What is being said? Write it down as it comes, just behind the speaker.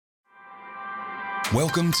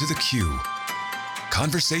Welcome to The Q,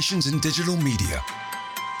 Conversations in Digital Media.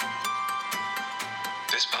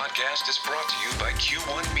 This podcast is brought to you by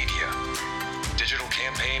Q1 Media, digital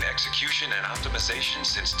campaign execution and optimization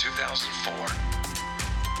since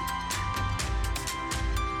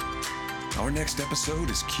 2004. Our next episode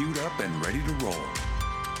is queued up and ready to roll.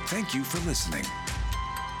 Thank you for listening.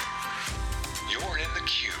 You're in the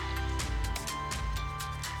queue.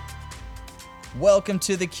 Welcome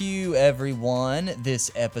to The Q, everyone. This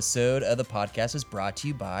episode of the podcast is brought to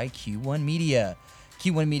you by Q1 Media.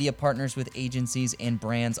 Q1 Media partners with agencies and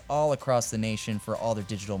brands all across the nation for all their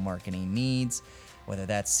digital marketing needs, whether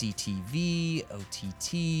that's CTV,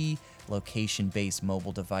 OTT, location-based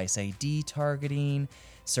mobile device ID targeting,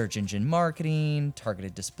 search engine marketing,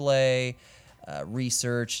 targeted display,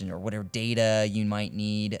 research, or whatever data you might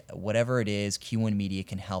need. Whatever it is, Q1 Media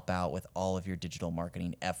can help out with all of your digital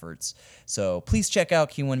marketing efforts. So please check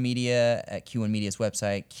out Q1 Media at Q1 Media's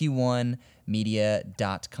website,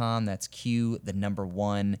 q1media.com. That's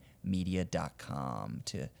media.com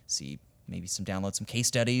to see maybe download some case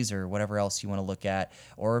studies or whatever else you want to look at,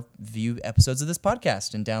 or view episodes of this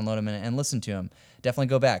podcast and download them and listen to them. Definitely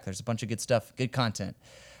go back. There's a bunch of good stuff, good content.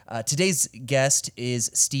 Today's guest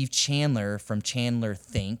is Steve Chandler from Chandler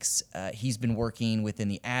Thinks. He's been working within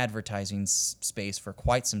the advertising space for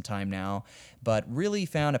quite some time now, but really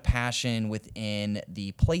found a passion within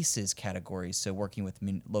the places categories. So working with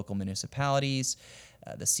local municipalities,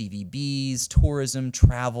 the CVBs, tourism,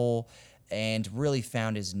 travel, and really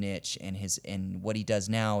found his niche. And what he does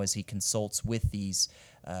now is he consults with these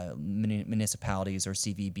municipalities or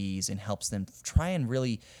CVBs and helps them try and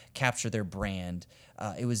really capture their brand.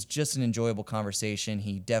 It was just an enjoyable conversation.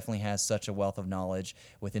 He definitely has such a wealth of knowledge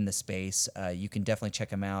within the space. You can definitely check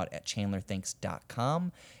him out at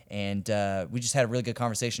chandlerthinks.com. And we just had a really good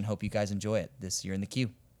conversation. Hope you guys enjoy it this year in the Q.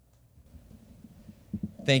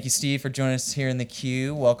 Thank you, Steve, for joining us here in the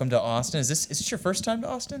Q. Welcome to Austin. Is this your first time to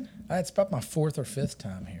Austin? It's about my fourth or fifth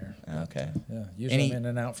time here. Okay. Yeah, usually I'm in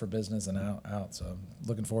and out for business and out. So I'm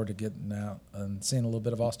looking forward to getting out and seeing a little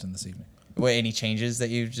bit of Austin this evening. Wait, any changes that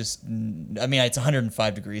you just? I mean, it's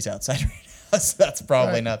 105 degrees outside right now, so that's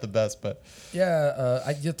probably not the best. But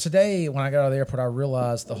today when I got out of the airport, I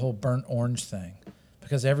realized the whole burnt orange thing,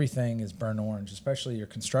 because everything is burnt orange, especially your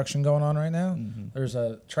construction going on right now. Mm-hmm. There's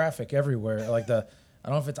traffic everywhere. I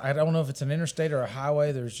don't know if it's an interstate or a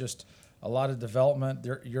highway. There's just a lot of development.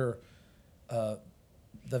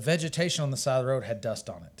 The vegetation on the side of the road had dust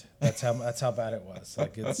on it. That's how bad it was.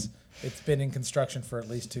 Like it's been in construction for at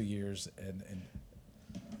least 2 years, and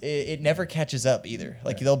it never catches up either.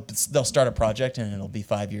 Like they'll start a project and it'll be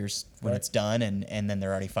 5 years when it's done, and then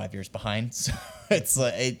they're already 5 years behind. So it's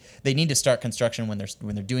like they need to start construction when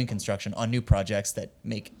they're doing construction on new projects that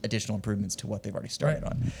make additional improvements to what they've already started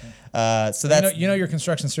on. So that's your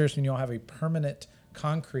construction serious when you don't have a permanent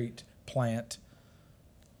concrete plant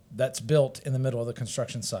that's built in the middle of the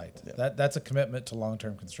construction site. Yeah. That's a commitment to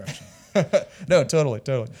long-term construction. No, totally.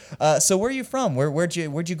 So where are you from? Where'd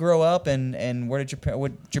you grow up, and what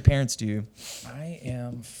your parents do? I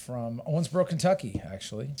am from Owensboro, Kentucky,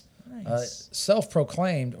 actually. Nice.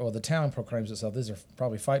 Self-proclaimed, or the town proclaims itself. These are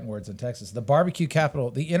probably fighting words in Texas. The barbecue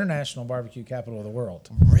capital, the international barbecue capital of the world.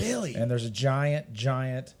 Really? And there's a giant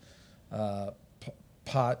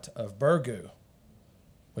pot of burgoo,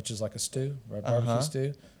 which is like a stew, right? Barbecue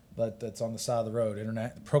stew. But that's on the side of the road,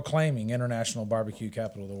 proclaiming international barbecue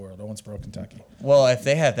capital of the world, Owensboro, Kentucky. Well, if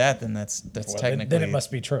they have that, then that's technically... Then it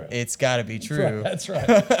must be true. It's got to be true. That's right.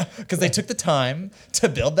 Because they took the time to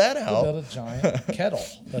build that out. To build a giant kettle.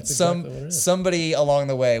 That's exactly what it is. Somebody along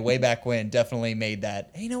the way back when, definitely made that,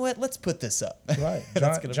 hey, you know what, let's put this up. Right.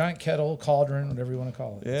 Giant kettle, cauldron, whatever you want to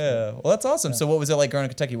call it. Yeah. Well, that's awesome. Yeah. So what was it like growing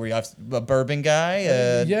up in Kentucky? Were you a bourbon guy?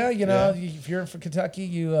 If you're from Kentucky,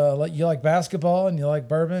 you like basketball, and you like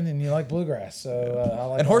bourbon, and you like bluegrass. So I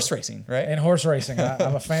like horse racing, right? And horse racing.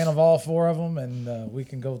 I'm a fan of all four of them, and we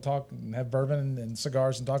can go talk and have bourbon and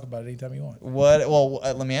cigars and talk about it anytime you want.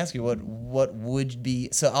 Let me ask you, what would be?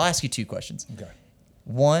 So I'll ask you two questions. Okay.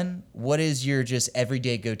 One, what is your just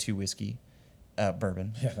everyday go-to whiskey?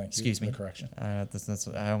 Bourbon. Yeah, thank you. Excuse me. The correction. I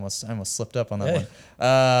almost slipped up on that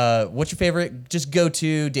one. What's your favorite? Just go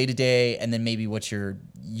to day to day, and then maybe what's your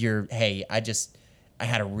hey, I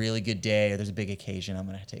had a really good day, or there's a big occasion, I'm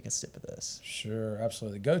gonna take a sip of this. Sure,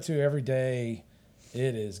 absolutely. Go to every day.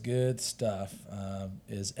 It is good stuff.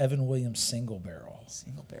 Is Evan Williams Single Barrel.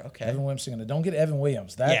 Single Barrel, okay. Evan Williams Single. Don't get Evan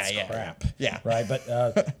Williams. That's crap. Yeah. Right. But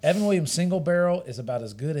Evan Williams Single Barrel is about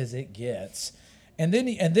as good as it gets. And then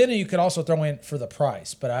you could also throw in for the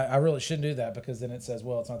price, but I really shouldn't do that, because then it says,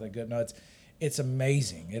 well, it's not that good. No, it's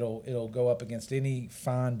amazing. It'll go up against any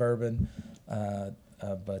fine bourbon.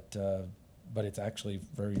 but it's actually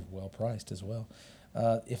very well priced as well.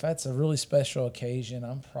 If that's a really special occasion,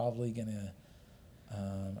 I'm probably gonna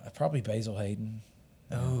probably Basil Hayden.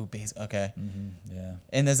 Oh, Basil. Okay. Yeah,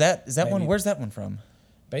 And is that one? Maybe. Where's that one from?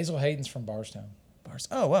 Basil Hayden's from Bardstown. Bars.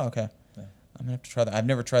 Oh, wow. Okay. Yeah. I'm gonna have to try that. I've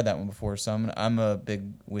never tried that one before, so I'm a big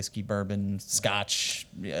whiskey, bourbon, Scotch,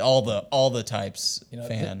 all the types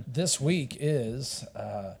fan. This week is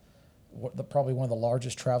probably one of the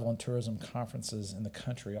largest travel and tourism conferences in the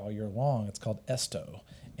country all year long. It's called ESTO,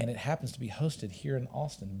 and it happens to be hosted here in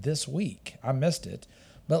Austin this week. I missed it,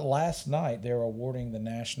 but last night they were awarding the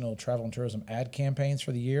National Travel and Tourism ad campaigns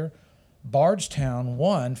for the year. Bardstown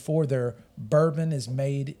won for their Bourbon is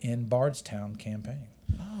Made in Bardstown campaign.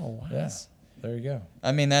 Oh, wow. Yeah, there you go.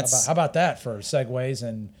 I mean, that's How about that for segues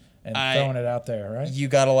and throwing it out there, right? you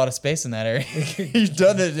got a lot of space in that area. You've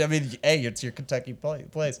done it. I mean, hey, it's your Kentucky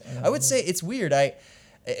place. I would say it's weird. I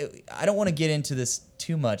don't want to get into this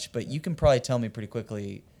too much, but you can probably tell me pretty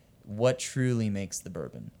quickly what truly makes the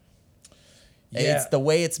bourbon. Yeah. It's the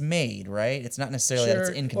way it's made, right? It's not necessarily that it's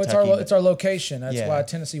in Well, Kentucky. it's our location. That's Yeah. why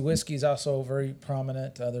Tennessee whiskey is also very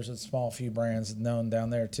prominent. There's a small few brands known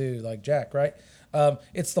down there too, like Jack, right?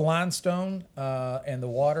 It's the limestone and the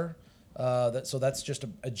water. So that's just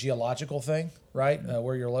a geological thing, right?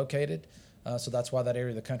 Where you're located. So that's why that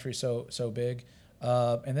area of the country is so big.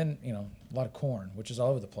 And then a lot of corn, which is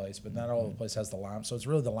all over the place, but not all over the place has the lime. So it's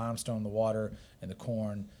really the limestone, the water, and the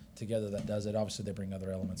corn together that does it. Obviously, they bring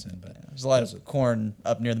other elements in, but There's a lot of corn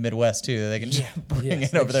up near the Midwest too. They can just bring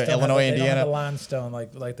it they over there, just don't Illinois, have the, They don't Indiana. have the limestone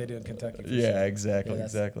like they do in Kentucky. For Yeah, sure. exactly,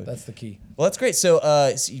 That's, exactly. That's the key. Well, that's great. So,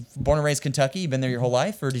 so you born and raised Kentucky. You've been there your whole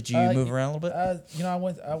life, or did you move around a little bit? I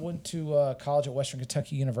went to college at Western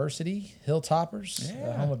Kentucky University, Hilltoppers,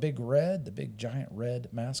 home of Big Red, the big giant red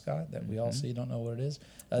mascot that we all see. Don't know what it is.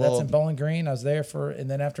 That's in Bowling Green. I was there and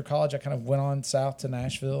then after college, I kind of went on south to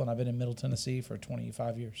Nashville, and I've been in Middle Tennessee for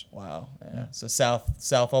 25 years. Wow. Yeah. So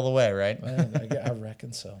south all the way, right? I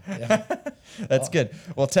reckon so. Yeah. That's good.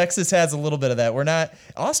 Well, Texas has a little bit of that.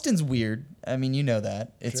 Austin's weird. I mean, you know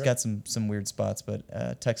that. It's Sure. got some weird spots,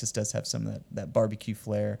 but Texas does have some of that barbecue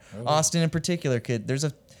flair. Austin in particular there's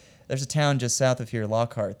a town just south of here,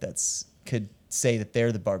 Lockhart, could say that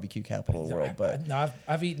they're the barbecue capital of the world. But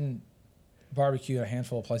I've eaten barbecue at a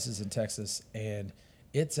handful of places in Texas, and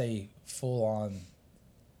it's a full-on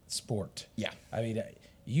sport. Yeah. I mean,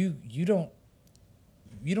 you don't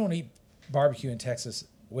eat barbecue in Texas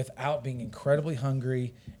without being incredibly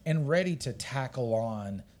hungry and ready to tackle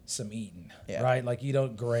on some eating. Yeah. Right? Like you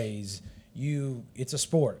don't graze. It's a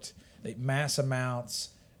sport. Mass amounts.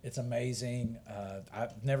 It's amazing.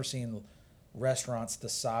 I've never seen restaurants the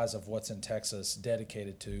size of what's in Texas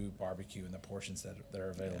dedicated to barbecue and the portions that are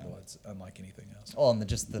available. It's unlike anything else. Oh, and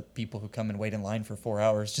just the people who come and wait in line for 4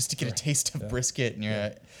 hours just to get a taste of brisket,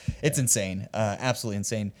 and it's insane, absolutely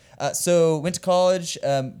insane. So went to college,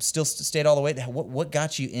 still stayed all the way. What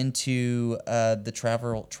got you into the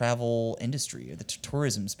travel industry or the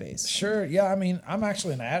tourism space? Sure, yeah. I mean, I'm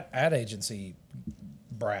actually an ad agency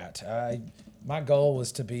brat. My goal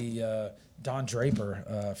was to be Don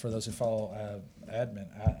Draper, for those who follow admin.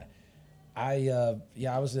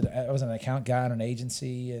 I was an account guy in an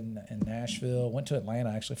agency in Nashville. Went to Atlanta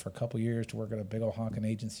actually for a couple years to work at a big old honking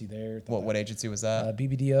agency there. What agency was that?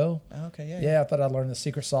 BBDO. Oh, okay, yeah. Yeah, I thought I'd learn the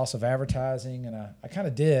secret sauce of advertising, and I kind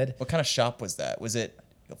of did. What kind of shop was that? Was it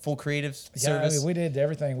a full creative Yeah, service? I mean, we did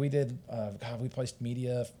everything. We did. We placed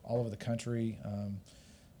media all over the country.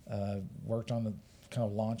 Worked on the kind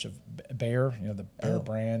of launch of Bear, the Bear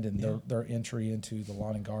brand, and their entry into the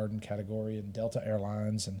lawn and garden category, and Delta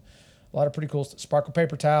Airlines, and a lot of pretty cool sparkle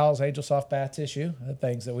paper towels, Angel Soft bath tissue, the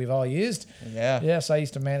things that we've all used. Yeah. Yes, I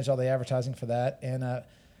used to manage all the advertising for that, and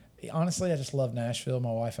honestly, I just love Nashville.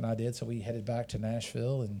 My wife and I did, so we headed back to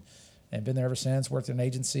Nashville and been there ever since. Worked in an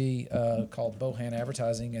agency called Bohan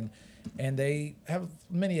Advertising, and they have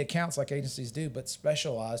many accounts like agencies do, but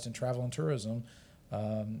specialized in travel and tourism.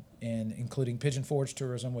 And including Pigeon Forge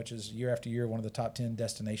Tourism, which is year after year one of the top 10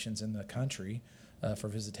 destinations in the country for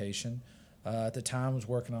visitation. At the time, I was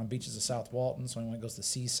working on beaches of South Walton, so anyone goes to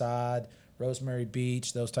Seaside, Rosemary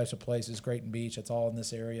Beach, those types of places, Grayton Beach, that's all in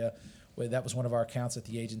this area. That was one of our accounts at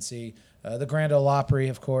the agency. The Grand Ole Opry,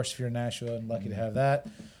 of course, if you're in Nashville, and lucky to have that.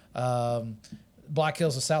 Black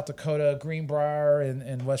Hills of South Dakota, Greenbrier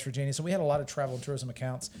in West Virginia. So we had a lot of travel and tourism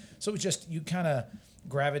accounts. So it was just, you kind of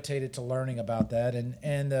gravitated to learning about that,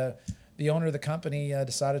 and the owner of the company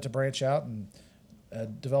decided to branch out and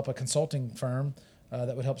develop a consulting firm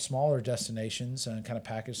that would help smaller destinations and kind of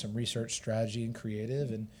package some research strategy and creative,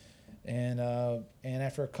 and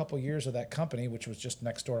after a couple years of that company, which was just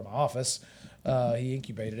next door to my office, he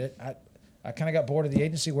incubated it. I kind of got bored of the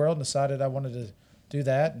agency world and decided I wanted to do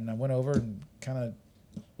that. And I went over and kind of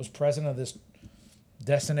was president of this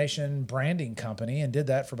destination branding company and did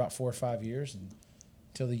that for about 4 or 5 years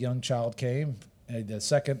until the young child came, the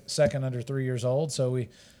second under 3 years old. So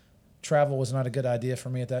travel was not a good idea for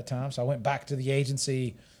me at that time. So I went back to the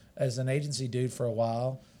agency as an agency dude for a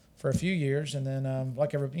while, for a few years. And then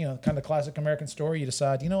like every, kind of classic American story, you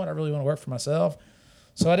decide, you know what, I really want to work for myself.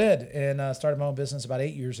 So I did, and started my own business about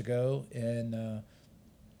 8 years ago. And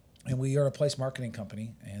we are a place marketing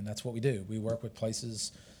company, and that's what we do. We work with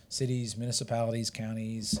places, cities, municipalities,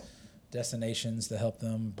 counties, destinations to help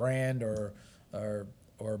them brand or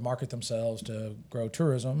market themselves to grow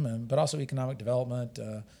tourism, but also economic development,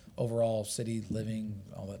 overall city living,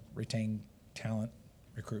 all that, retain talent,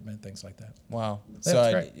 recruitment, things like that. Wow. Yeah,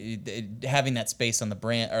 So having that space on the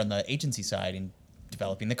brand or on the agency side and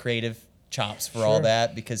developing the creative chops for all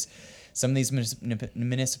that, because some of these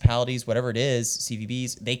municipalities, whatever it is,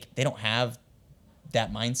 CVBs, they don't have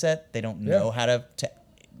that mindset. They don't know how to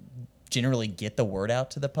generally get the word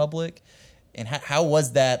out to the public. And how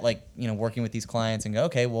was that, like, working with these clients and go,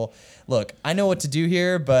 okay, well, look, I know what to do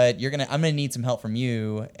here, but I'm gonna need some help from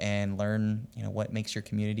you and learn, what makes your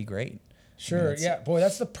community great. Sure. Yeah. Boy,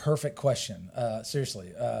 that's the perfect question.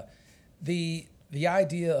 Seriously. The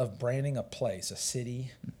idea of branding a place, a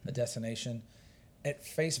city, a destination, at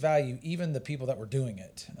face value, even the people that were doing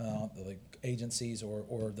it, the agencies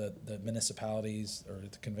or the municipalities or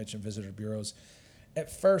the convention visitor bureaus,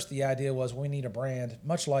 at first the idea was we need a brand,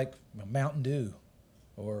 much like Mountain Dew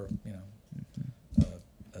or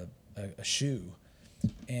a shoe,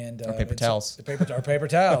 and or paper towels. Our paper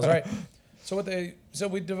towels, right? So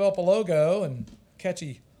we develop a logo and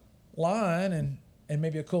catchy line and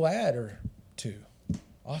maybe a cool ad or two.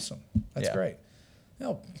 Awesome, that's great.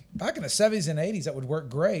 Back in the 70s and 80s, that would work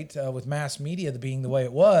great with mass media being the way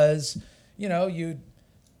it was. You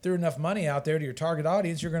threw enough money out there to your target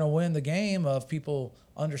audience, you're going to win the game of people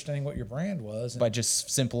understanding what your brand was. By just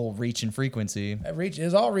simple reach and frequency. Reach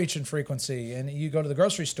is all reach and frequency. And you go to the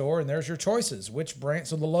grocery store and there's your choices. Which brand?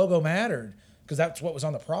 So the logo mattered because that's what was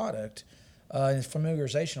on the product. And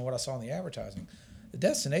familiarization of what I saw in the advertising. The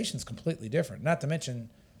destination is completely different. Not to mention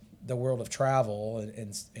the world of travel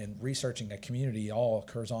and researching a community all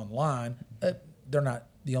occurs online. They're not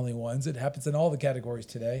the only ones. It happens in all the categories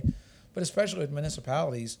today. But especially with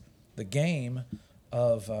municipalities, the game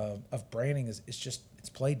of branding it's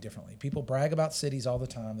played differently. People brag about cities all the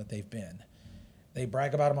time that they've been. They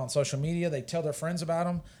brag about them on social media. They tell their friends about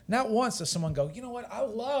them. Not once does someone go, you know what, I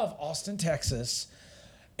love Austin, Texas,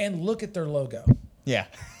 and look at their logo. Yeah.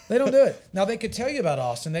 They don't do it. Now, they could tell you about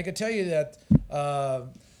Austin. They could tell you that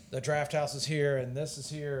the Draft House is here and this is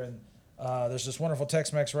here and there's this wonderful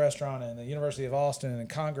Tex-Mex restaurant and the University of Austin and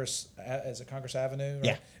Congress, is it Congress Avenue? Right?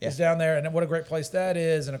 Yeah. It's down there, and what a great place that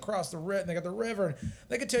is. And across the river, they got the river. And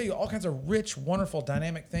they could tell you all kinds of rich, wonderful,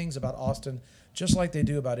 dynamic things about Austin, just like they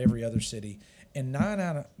do about every other city. And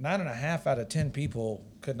 9.5 out of 10 people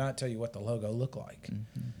could not tell you what the logo looked like.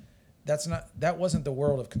 Mm-hmm. That wasn't the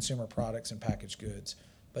world of consumer products and packaged goods.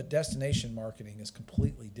 But destination marketing is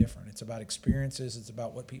completely different. It's about experiences. It's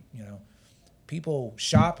about what people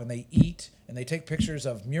shop and they eat and they take pictures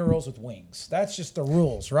of murals with wings. That's just the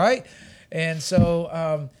rules, right? And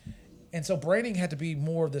so branding had to be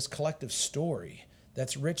more of this collective story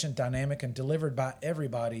that's rich and dynamic and delivered by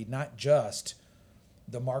everybody, not just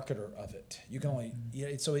the marketer of it. You can only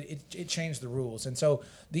it changed the rules. And so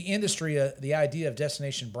the industry, the idea of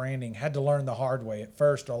destination branding had to learn the hard way. At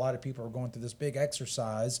first, a lot of people were going through this big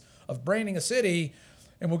exercise of branding a city,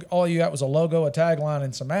 and all you got was a logo, a tagline,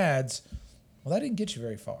 and some ads. Well, that didn't get you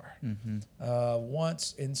very far. Mm-hmm.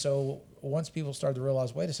 Once people started to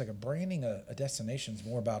realize, wait a second, branding a destination is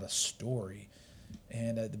more about a story.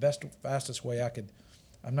 And the fastest way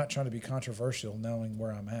I'm not trying to be controversial knowing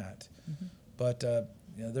where I'm at, but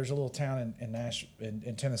there's a little town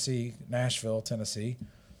in Tennessee, Nashville, Tennessee.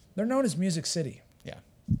 They're known as Music City. Yeah.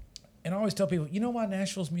 And I always tell people, you know why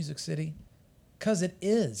Nashville's Music City? Because it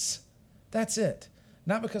is. That's it.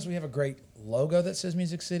 Not because we have a great logo that says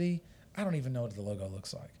Music City. I don't even know what the logo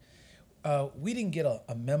looks like. We didn't get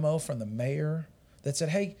a memo from the mayor that said,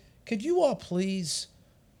 hey, could you all please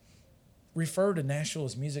refer to Nashville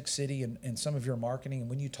as Music City in some of your marketing and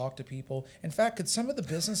when you talk to people? In fact, could some of the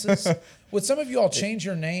businesses, would some of you all change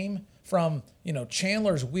your name from,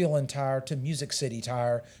 Chandler's Wheel and Tire to Music City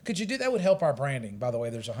Tire? Could you do that? Would help our branding. By the way,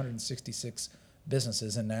 there's 166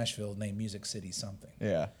 businesses in Nashville named Music City something.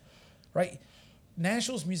 Yeah. Right?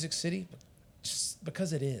 Nashville's Music City just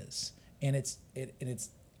because it is. And it's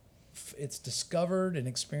discovered and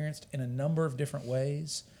experienced in a number of different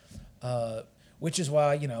ways. which is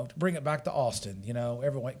why, to bring it back to Austin,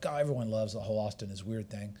 everyone loves the whole Austin is weird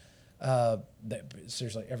thing.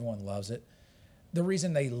 Seriously, everyone loves it. The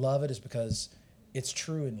reason they love it is because it's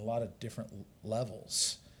true in a lot of different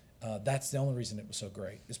levels. That's the only reason it was so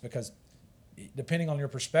great, is because depending on your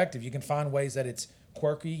perspective, you can find ways that it's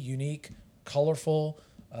quirky, unique, colorful,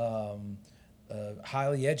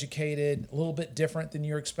 highly educated, a little bit different than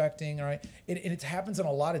you're expecting, right? It happens in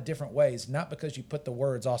a lot of different ways, not because you put the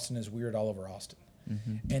words Austin is weird all over Austin.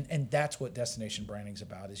 And that's what destination branding is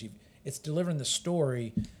about, is it's delivering the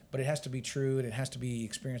story, but it has to be true, and it has to be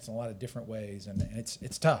experienced in a lot of different ways, and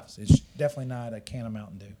it's tough. It's definitely not a can of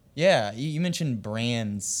Mountain Dew. Yeah, you mentioned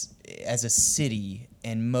brands as a city,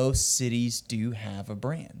 and most cities do have a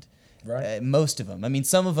brand. Right. Most of them. I mean,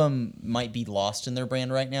 some of them might be lost in their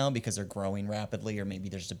brand right now because they're growing rapidly, or maybe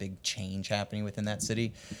there's a big change happening within that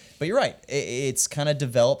city. But you're right. It's kind of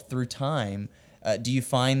developed through time. Do you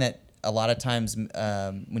find that a lot of times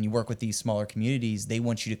when you work with these smaller communities, they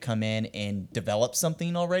want you to come in and develop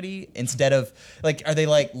something already instead of are they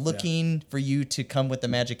looking for you to come with the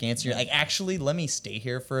magic answer? You're like, actually, let me stay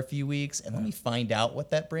here for a few weeks and let me find out what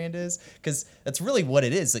that brand is, because that's really what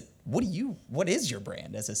it is. What is your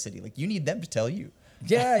brand as a city? You need them to tell you.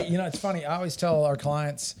 Yeah, it's funny. I always tell our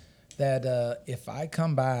clients that if I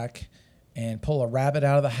come back and pull a rabbit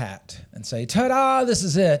out of the hat and say, ta-da, this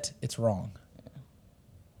is it, it's wrong.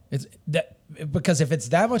 It's that, because if it's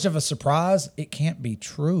that much of a surprise, it can't be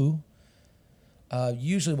true.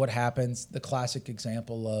 Usually what happens, the classic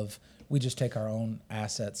example of we just take our own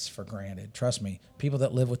assets for granted. Trust me, people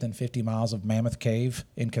that live within 50 miles of Mammoth Cave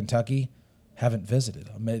in Kentucky haven't visited.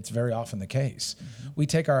 I mean, it's very often the case. We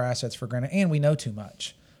take our assets for granted, and we know too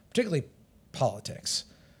much, particularly politics,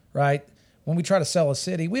 right? When we try to sell a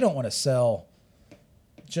city, we don't want to sell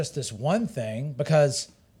just this one thing,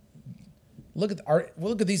 because look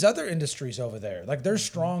at these other industries over there. They're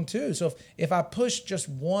strong too. So if I push just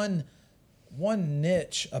one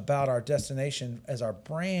niche about our destination as our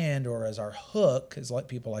brand or as our hook, as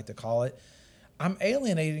people like to call it, I'm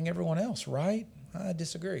alienating everyone else, right? I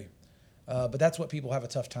disagree. But that's what people have a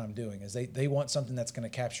tough time doing, is they want something that's going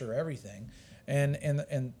to capture everything.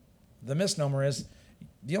 And the misnomer is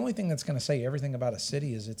the only thing that's going to say everything about a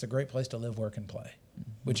city is it's a great place to live, work, and play,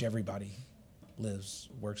 which everybody lives,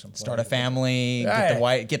 works, and plays. Start a family,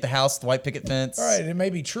 get the house, the white picket fence. All right, it may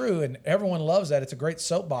be true, and everyone loves that. It's a great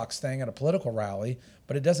soapbox thing at a political rally,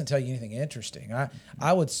 but it doesn't tell you anything interesting.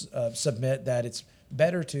 I would submit that it's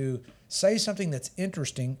better to say something that's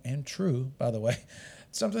interesting and true, by the way,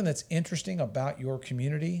 something that's interesting about your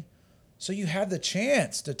community, so you have the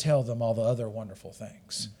chance to tell them all the other wonderful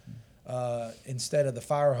things. Instead of the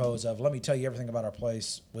fire hose of, let me tell you everything about our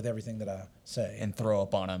place with everything that I say. And throw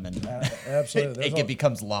up on them. And absolutely. it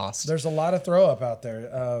becomes lost. There's a lot of throw up out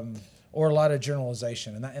there, or a lot of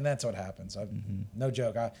generalization. And that's what happens. No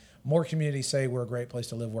joke. More communities say we're a great place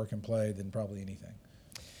to live, work, and play than probably anything.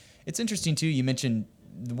 It's interesting, too. You mentioned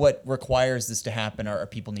what requires this to happen are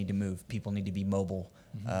people need to move. People need to be mobile.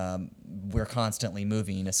 We're constantly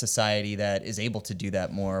moving. A society that is able to do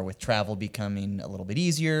that more, with travel becoming a little bit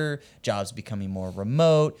easier, jobs becoming more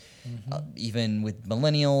remote, even with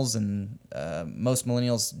millennials, and most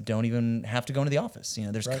millennials don't even have to go into the office.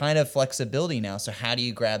 There's kind of flexibility now. So how do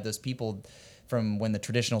you grab those people from when the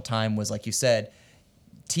traditional time was, like you said,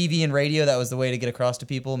 TV and radio? That was the way to get across to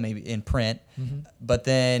people, maybe in print. But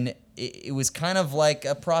then it was kind of like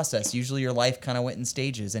a process. Usually your life kind of went in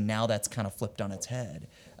stages, and now that's kind of flipped on its head.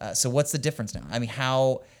 So what's the difference now? I mean,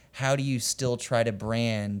 how do you still try to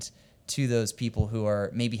brand to those people who are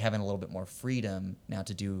maybe having a little bit more freedom now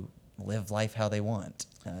to live life how they want,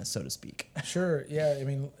 so to speak? Sure. Yeah. I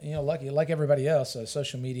mean, like everybody else,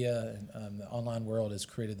 social media and the online world has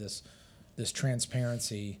created this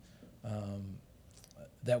transparency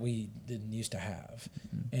that we didn't used to have.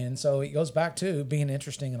 And so it goes back to being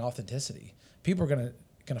interesting and authenticity. People are going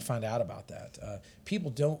to find out about that.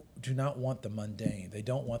 People do not want the mundane. They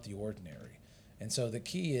don't want the ordinary. And so the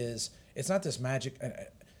key is, it's not this magic.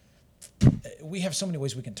 We have so many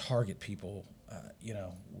ways we can target people.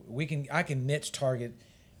 I can niche target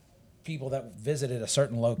people that visited a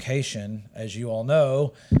certain location, as you all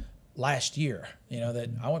know, last year. That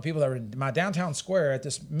I want people that were in my downtown square at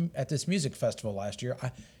this music festival last year.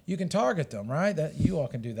 You can target them, right? That you all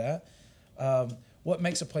can do that. What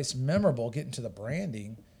makes a place memorable, getting to the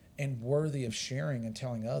branding and worthy of sharing and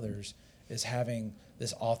telling others, is having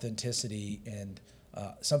this authenticity and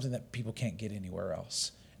something that people can't get anywhere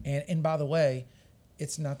else. And by the way,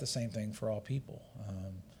 it's not the same thing for all people.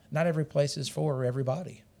 Not every place is for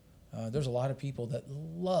everybody. There's a lot of people that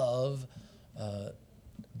love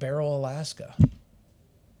Barrow, Alaska.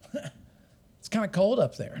 kind of cold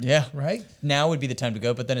up there. Yeah. Right? Now would be the time to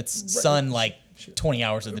go, but then it's sun like 20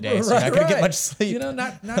 hours of the day, so you're not going to get much sleep. You know,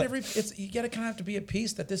 not every, you got to kind of have to be at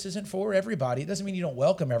peace that this isn't for everybody. It doesn't mean you don't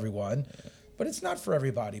welcome everyone, but it's not for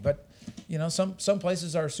everybody. But, you know, some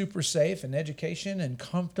places are super safe and education and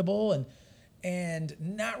comfortable and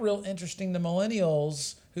not real interesting to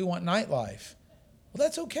millennials who want nightlife. Well,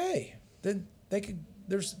 that's okay. Then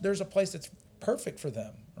there's a place that's perfect for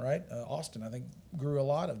them, right? Austin, I think, grew a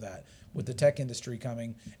lot of that with the tech industry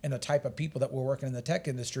coming, and the type of people that were working in the tech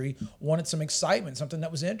industry wanted some excitement, something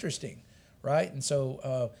that was interesting, right? And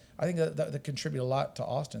so I think that contribute a lot to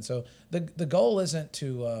Austin. So the goal isn't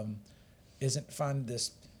to find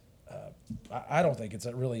this. I don't think it's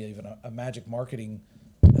really even a magic marketing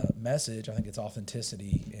message. I think it's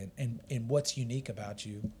authenticity and what's unique about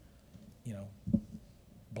you. You know,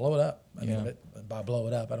 blow it up. I mean, by blow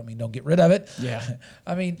it up, I don't mean don't get rid of it. Yeah.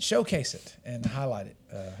 I mean, showcase it and highlight it.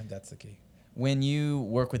 I think that's the key. When you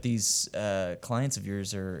work with these clients of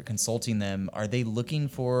yours or consulting them, are they looking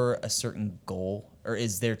for a certain goal, or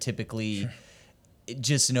is there typically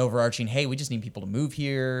just an overarching, hey, we just need people to move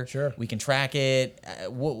here. Sure. We can track it.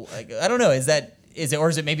 I don't know. Is it, or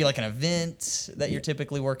is it maybe like an event that you're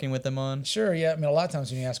typically working with them on? Sure. Yeah. I mean, a lot of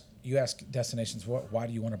times when you ask destinations, why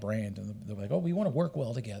do you want a brand? And they're like, oh, we want to work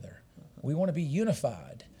well together. We want to be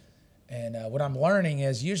unified. And what I'm learning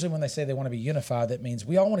is usually when they say they want to be unified, that means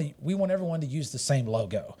we want everyone to use the same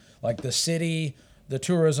logo, like the city, the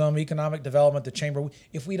tourism, economic development, the chamber.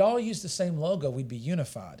 If we'd all use the same logo, we'd be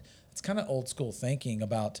unified. It's kind of old school thinking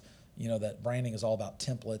about, you know, that branding is all about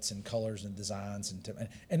templates and colors and designs.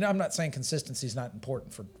 And I'm not saying consistency is not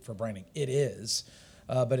important for branding. It is.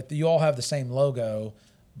 But if you all have the same logo,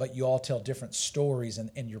 but you all tell different stories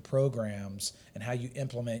in your programs and how you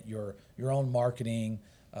implement your own marketing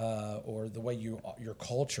or the way your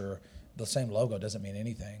culture, the same logo doesn't mean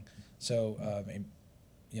anything. So,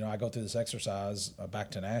 you know, I go through this exercise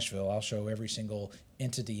back to Nashville. I'll show every single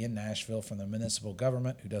entity in Nashville, from the municipal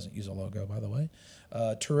government, who doesn't use a logo, by the way,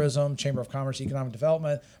 tourism, Chamber of Commerce, economic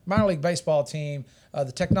development, minor league baseball team,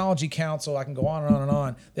 the technology council. I can go on and on and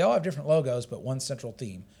on. They all have different logos, but one central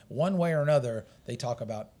theme. One way or another, they talk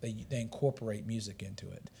about, they incorporate music into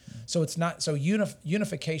it. So it's not, so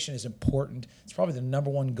unification is important. It's probably the number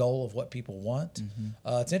one goal of what people want.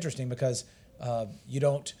 It's interesting because you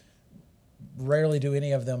don't rarely do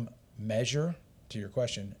any of them measure, to your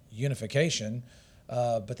question, unification,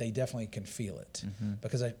 but they definitely can feel it.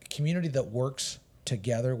 Because a community that works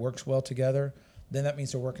well together, then that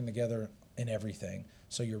means they're working together in everything.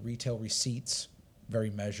 So your retail receipts, very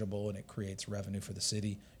measurable, and it creates revenue for the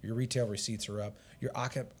city. Your retail receipts are up. Your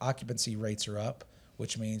occupancy rates are up,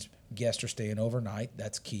 which means guests are staying overnight.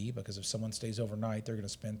 That's key, because if someone stays overnight, they're going to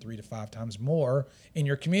spend 3 to 5 times more in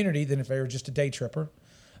your community than if they were just a day tripper.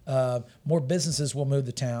 More businesses will move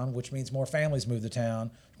to town, which means more families move to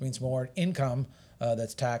town, which means more income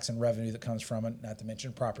that's tax and revenue that comes from it, not to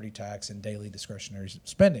mention property tax and daily discretionary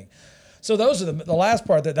spending. So those are the last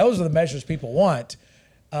part, those are the measures people want.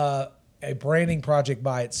 A branding project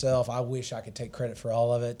by itself, I wish I could take credit for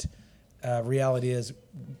all of it. Reality is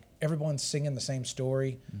everyone's singing the same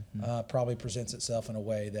story, probably presents itself in a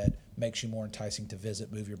way that makes you more enticing to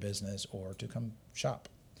visit, move your business, or to come shop.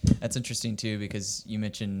 That's interesting too, because you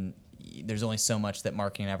mentioned there's only so much that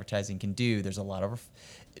marketing and advertising can do. There's a lot of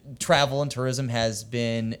travel and tourism has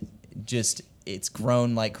been just, it's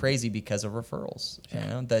grown like crazy because of referrals. You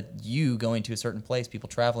know, that you going to a certain place, people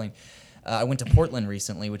traveling. I went to Portland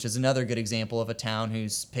recently, which is another good example of a town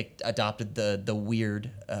who's adopted the weird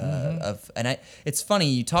it's funny,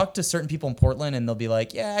 you talk to certain people in Portland and they'll be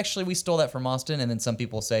like, yeah, actually we stole that from Austin, and then some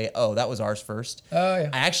people say, oh, that was ours first. Oh yeah.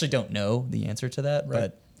 I actually don't know the answer to that,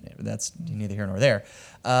 but that's neither here nor there.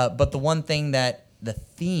 But the one thing that the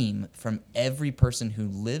theme from every person who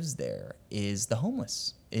lives there is the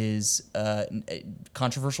homeless is a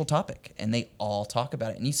controversial topic, and they all talk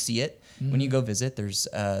about it, and you see it when you go visit. There's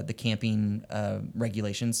the camping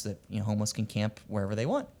regulations that, you know, homeless can camp wherever they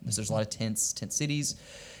want, because there's a lot of tent cities,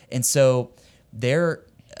 and so the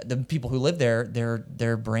people who live there,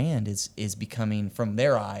 their brand is becoming, from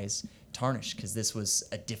their eyes, tarnished, because this was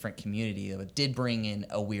a different community that did bring in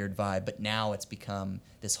a weird vibe, but now it's become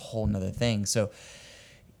this whole nother thing. So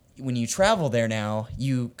when you travel there now,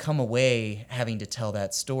 you come away having to tell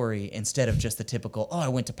that story instead of just the typical, oh, I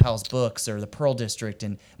went to Powell's Books or the Pearl District,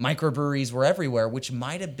 and microbreweries were everywhere, which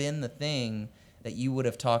might have been the thing that you would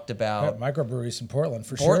have talked about. Microbreweries in Portland,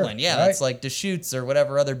 for sure. Portland, yeah. Right? That's like Deschutes or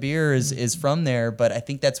whatever other beer is from there. But I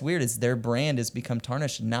think that's weird, is their brand has become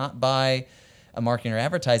tarnished, not by a marketing or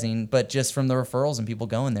advertising, but just from the referrals and people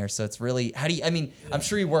going there. So it's really, I'm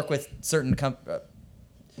sure you work with certain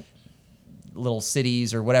little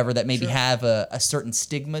cities or whatever that maybe have a certain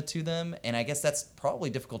stigma to them, and I guess that's probably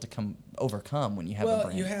difficult to overcome when you have a brand.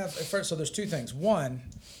 Well, you have first. So there's two things. One,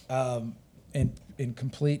 in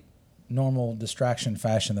complete normal distraction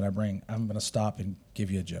fashion that I bring, I'm going to stop and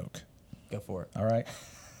give you a joke. Go for it. All right.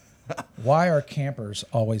 Why are campers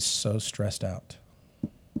always so stressed out?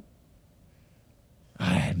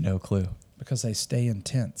 I had no clue. Because they stay in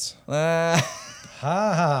tents. Ha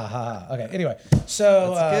ha ha. Okay. Anyway,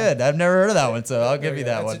 so that's good. I've never heard of that one, so I'll give you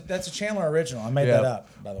that one. That's a Chandler original. I made that up,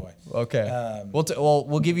 by the way. Okay.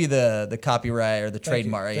 We'll give you the copyright or the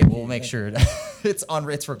trademark. We'll make sure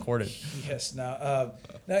it's recorded. Yes. Now,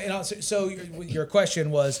 so your question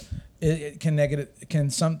was, can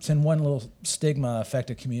one little stigma affect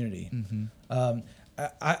a community? Mm-hmm.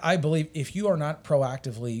 I believe if you are not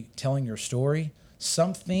proactively telling your story,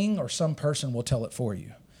 something or some person will tell it for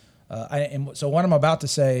you. So what I'm about to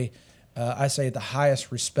say, I say at the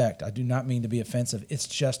highest respect. I do not mean to be offensive. It's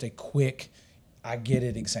just a quick, I get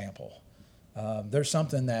it example. There's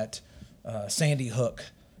something that Sandy Hook,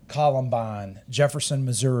 Columbine, Jefferson,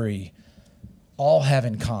 Missouri, all have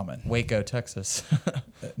in common. Waco, Texas.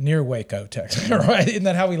 Near Waco, Texas. Right? Isn't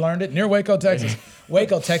that how we learned it? Near Waco, Texas.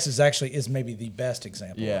 Waco, Texas actually is maybe the best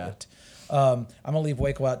example of it. I'm going to leave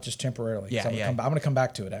Waco out just temporarily. I'm going to come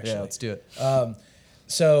back to it, actually. Yeah, let's do it.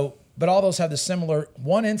 But all those have the similar,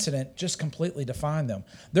 one incident just completely defined them.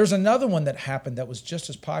 There's another one that happened that was just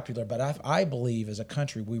as popular, but I believe as a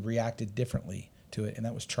country we reacted differently to it, and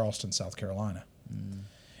that was Charleston, South Carolina. Mm.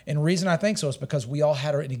 And the reason I think so is because we all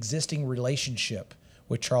had an existing relationship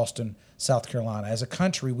with Charleston, South Carolina. As a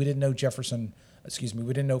country, we didn't know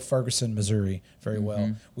we didn't know Ferguson, Missouri very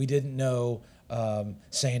well. We didn't know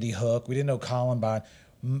Sandy Hook. We didn't know Columbine.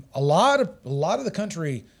 A lot of the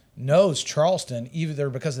country knows Charleston either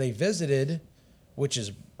because they visited, which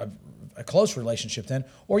is a close relationship then,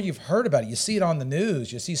 or you've heard about it. You see it on the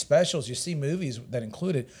news. You see specials. You see movies that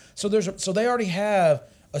include it. So they already have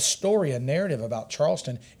a story, a narrative about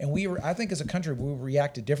Charleston, and I think as a country we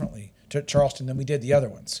reacted differently to Charleston than we did the other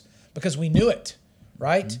ones because we knew it,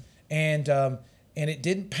 right? Mm-hmm. And it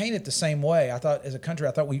didn't paint it the same way. I thought as a country,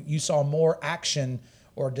 you saw more action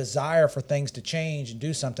or desire for things to change and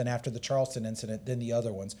do something after the Charleston incident than the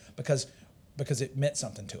other ones because it meant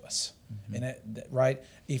something to us. Mm-hmm. And right,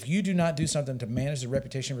 if you do not do something to manage the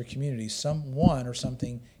reputation of your community, someone or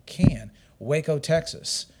something can. Waco,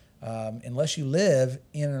 Texas. Unless you live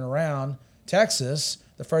in and around Texas,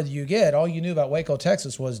 the further you get, all you knew about Waco,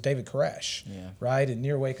 Texas was David Koresh, right? And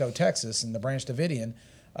near Waco, Texas, in the Branch Davidian.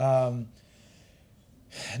 Not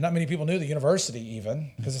many people knew the university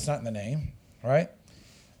even because it's not in the name, right?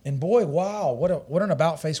 And boy, wow, what an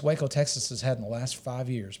about-face Waco, Texas has had in the last 5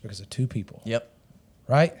 years because of two people. Yep.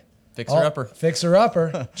 Right?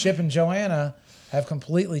 Fixer-upper. Chip and Joanna have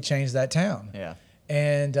completely changed that town. Yeah.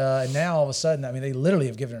 And now all of a sudden, I mean, they literally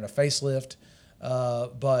have given it a facelift,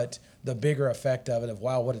 but the bigger effect of it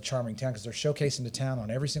wow, what a charming town, because they're showcasing the town on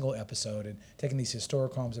every single episode and taking these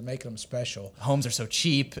historic homes and making them special. Homes are so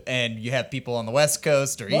cheap, and you have people on the West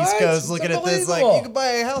Coast or East Coast looking at this like, you could buy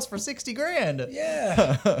a house for $60,000.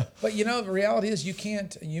 Yeah. But, the reality is you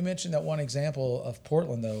can't. You mentioned that one example of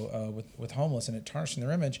Portland, though, with homeless and it tarnishing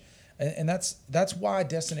their image. And that's why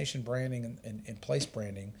destination branding and place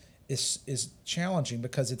branding is challenging,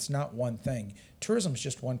 because it's not one thing. Tourism is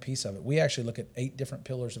just one piece of it. We actually look at 8 different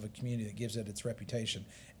pillars of a community that gives it its reputation.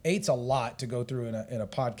 8's a lot to go through in a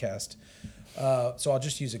podcast, so I'll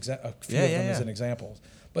just use a few of them as an example.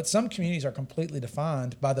 But some communities are completely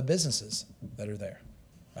defined by the businesses that are there.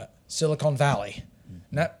 Silicon Valley.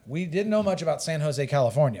 We didn't know much about San Jose,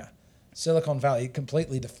 California. Silicon Valley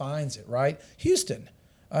completely defines it, right? Houston.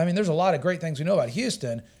 I mean, there's a lot of great things we know about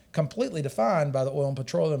Houston, completely defined by the oil and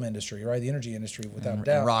petroleum industry, right? The energy industry, without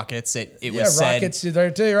doubt. And rockets. It was said. Rockets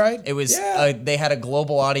there too, right? It was. They had a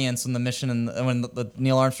global audience on the mission, when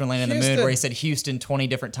Neil Armstrong landed on the moon, where he said Houston 20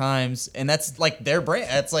 different times, and that's like their brand.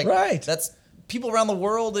 That's like that's people around the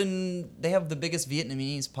world, and they have the biggest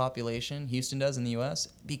Vietnamese population. Houston does in the U.S.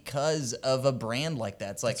 because of a brand like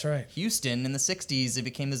that. It's like that's right. Houston in the '60s, it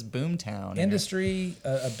became this boom town. Industry,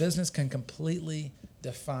 a business can completely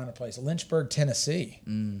define a place. Lynchburg, Tennessee.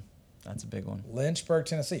 That's a big one. Lynchburg,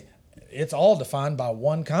 Tennessee. It's all defined by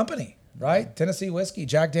one company, right? Tennessee whiskey,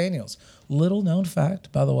 Jack Daniels. Little known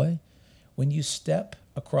fact, by the way, when you step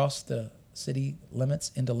across the city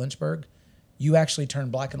limits into Lynchburg, you actually turn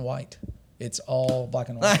black and white. It's all black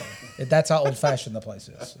and white. That's how old-fashioned the place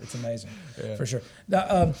is. It's amazing, for sure.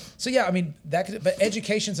 Now, but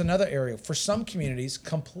education's another area. For some communities,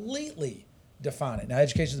 completely define it. Now,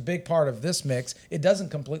 education is a big part of this mix. It doesn't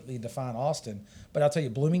completely define Austin, but I'll tell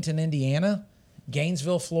you, Bloomington, Indiana,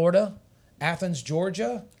 Gainesville, Florida, Athens,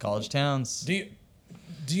 Georgia. College towns.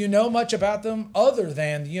 Do you know much about them other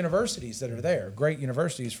than the universities that are there? Great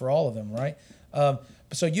universities for all of them, right?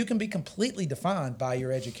 So you can be completely defined by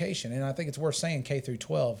your education. And I think it's worth saying K through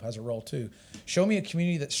 12 has a role too. Show me a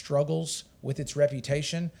community that struggles with its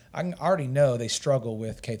reputation. I can already know they struggle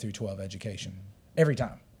with K through 12 education every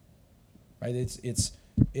time, right? It's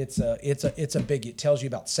a big. It tells you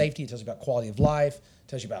about safety. It tells you about quality of life. It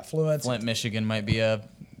tells you about affluence. Flint, Michigan might be a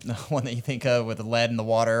one that you think of with the lead in the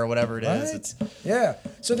water or whatever it is. It's, yeah.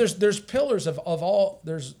 So there's pillars of all.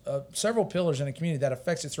 There's several pillars in a community that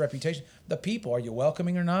affects its reputation. The people, are you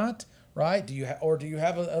welcoming or not? Right? Do you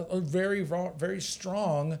have a very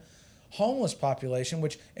strong homeless population?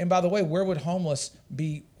 Which, and by the way, where would homeless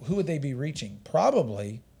be? Who would they be reaching?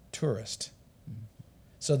 Probably tourists.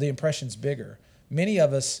 So the impression's bigger. Many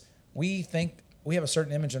of us, we think we have a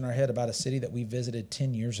certain image in our head about a city that we visited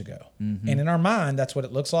 10 years ago. Mm-hmm. And in our mind, that's what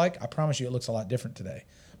it looks like. I promise you it looks a lot different today.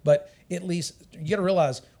 But at least you got to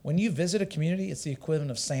realize when you visit a community, it's the equivalent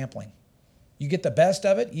of sampling. You get the best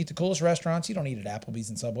of it. You eat the coolest restaurants. You don't eat at Applebee's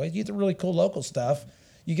and Subway. You eat the really cool local stuff.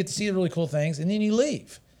 You get to see the really cool things, and then you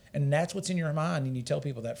leave. And that's what's in your mind, and you tell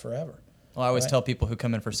people that forever. Well, I always tell people who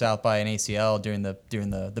come in for South by and ACL during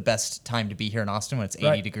the best time to be here in Austin when it's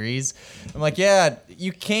 80 degrees. I'm like, yeah,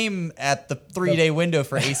 you came at the 3-day window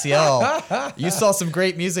for ACL. You saw some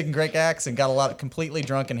great music and great acts and got completely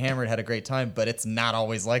drunk and hammered, had a great time, but it's not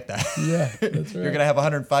always like that. Yeah, that's right. You're going to have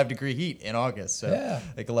 100-degree heat in August. So yeah.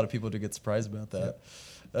 I think a lot of people do get surprised about that.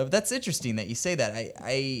 Yeah. That's interesting that you say that.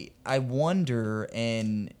 I wonder,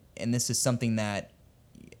 and this is something that,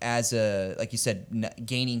 as like you said,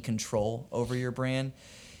 gaining control over your brand,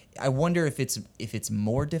 I wonder if it's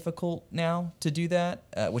more difficult now to do that,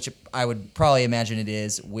 which I would probably imagine it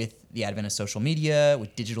is with the advent of social media,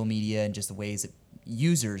 with digital media, and just the ways that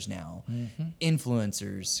users now,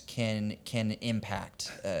 influencers can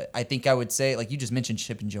impact. I think I would say, like you just mentioned,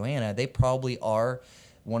 Chip and Joanna, they probably are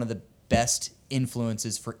one of the best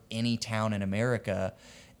influences for any town in America.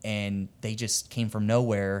 And they just came from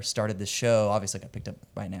nowhere, started the show. Obviously, got picked up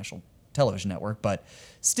by a national television network, but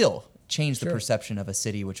still changed the perception of a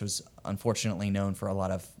city which was unfortunately known for a lot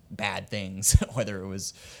of bad things, whether it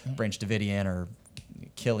was Branch Davidian or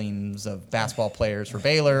killings of basketball players for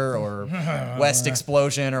Baylor or West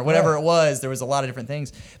Explosion or whatever it was. There was a lot of different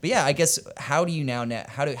things. But yeah, I guess how do you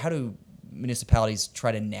how do municipalities try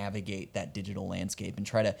to navigate that digital landscape and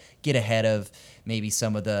try to get ahead of maybe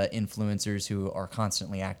some of the influencers who are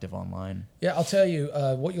constantly active online? Yeah, I'll tell you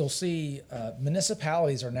what you'll see.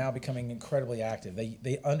 Municipalities are now becoming incredibly active.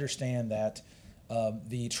 They understand that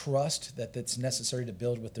the trust that's necessary to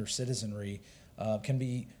build with their citizenry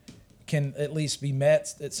can at least be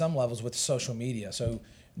met at some levels with social media. So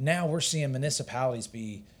now we're seeing municipalities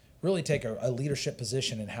really take a leadership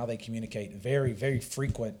position in how they communicate. Very, very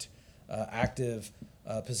frequent active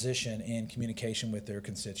position in communication with their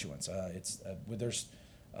constituents. There's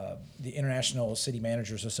the International City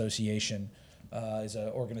Managers Association is an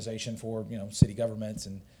organization for city governments,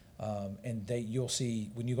 and you'll see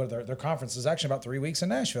when you go to their conference. It's actually about 3 weeks in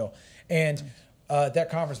Nashville, and at that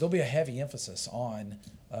conference there'll be a heavy emphasis on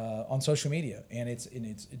social media, and it's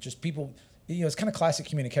just people. It's kind of classic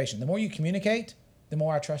communication. The more you communicate, the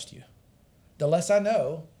more I trust you. The less I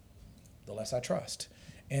know, the less I trust.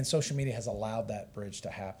 And social media has allowed that bridge to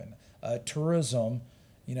happen. Tourism,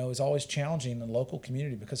 is always challenging in the local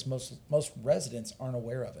community because most residents aren't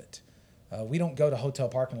aware of it. We don't go to hotel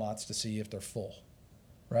parking lots to see if they're full,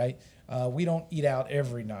 right? We don't eat out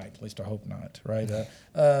every night. At least I hope not, right?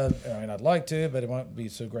 I'd like to, but it won't be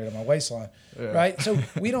so great on my waistline, right? So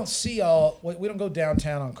we don't we don't go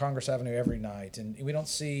downtown on Congress Avenue every night, and we don't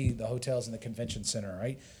see the hotels in the convention center,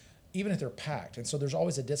 right? Even if they're packed. And so there's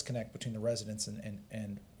always a disconnect between the residents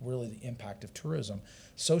and really the impact of tourism.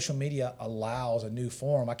 Social media allows a new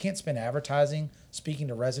form. I can't spend advertising speaking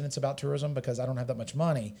to residents about tourism because I don't have that much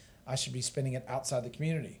money. I should be spending it outside the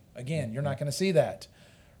community. Again, you're not going to see that,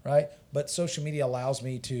 right? But social media allows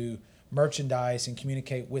me to merchandise and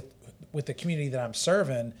communicate with the community that I'm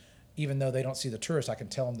serving. Even though they don't see the tourists, I can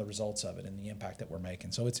tell them the results of it and the impact that we're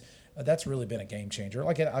making. So that's really been a game changer.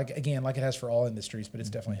 Like it has for all industries, but it's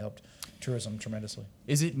definitely helped tourism tremendously.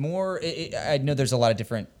 Is it more? I know there's a lot of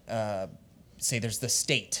different. Say there's the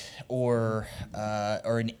state or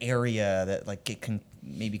an area that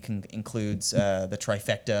includes the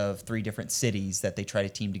trifecta of 3 different cities that they try to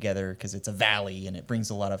team together because it's a valley and it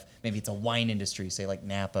brings a lot of, maybe it's a wine industry, say like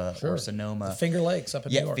Napa or Sonoma. The Finger Lakes up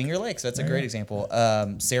in New York. Yeah, Finger Lakes. That's a great example.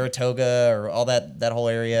 Saratoga or all that whole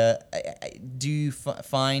area. Do you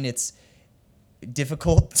find it's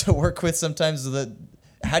difficult to work with sometimes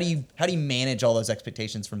how do you manage all those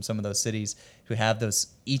expectations from some of those cities who have those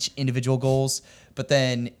each individual goals, but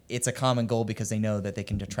then it's a common goal because they know that they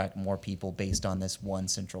can attract more people based on this one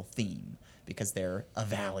central theme because they're a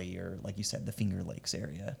valley or, like you said, the Finger Lakes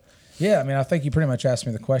area. Yeah, I mean, I think you pretty much asked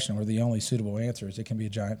me the question where the only suitable answer is it can be a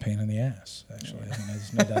giant pain in the ass, actually. I mean,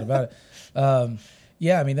 there's no doubt about it.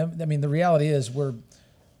 Yeah, I mean, the reality is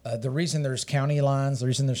the reason there's county lines, the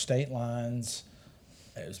reason there's state lines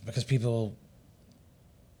is because people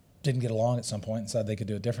didn't get along at some point and decided they could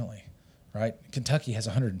do it differently, right? Kentucky has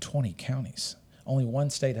 120 counties. Only one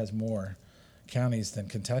state has more counties than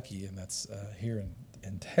Kentucky, and that's here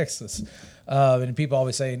in Texas. And people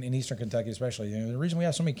always say in eastern Kentucky especially, the reason we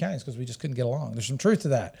have so many counties is because we just couldn't get along. There's some truth to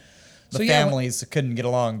that. The families couldn't get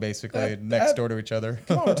along, basically, next door to each other.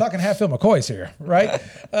 Come on, we're talking Hatfield McCoys here, right?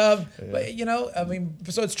 But, I mean,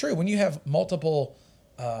 so it's true. When you have multiple,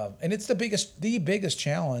 and it's the biggest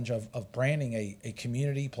challenge of branding a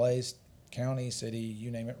community, place, county, city,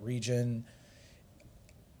 you name it, region,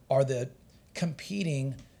 are the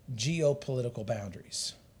competing geopolitical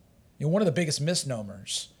boundaries. One of the biggest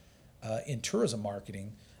misnomers in tourism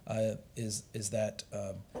marketing is that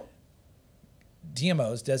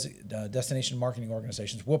DMOs, destination marketing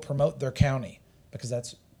organizations, will promote their county because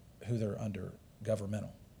that's who they're under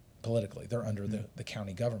governmental, politically. They're under the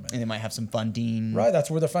county government. And they might have some funding. Right, that's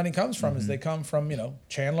where the funding comes from, is they come from,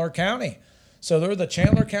 Chandler County. So they're the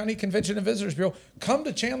Chandler County Convention and Visitors Bureau. Come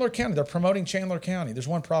to Chandler County. They're promoting Chandler County. There's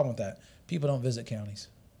one problem with that. People don't visit counties.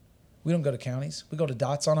 We don't go to counties. We go to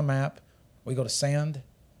dots on a map. We go to sand,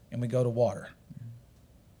 and we go to water.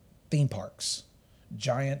 Theme parks,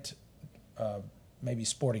 giant, maybe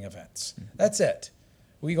sporting events. That's it.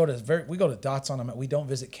 We go to dots on a map. We don't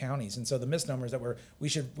visit counties, and so the misnomer is that we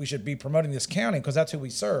should be promoting this county because that's who we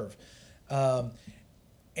serve.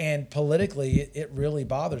 And politically, it really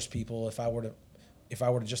bothers people if I were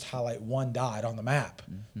to just highlight one dot on the map,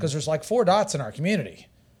 because there's like 4 dots in our community.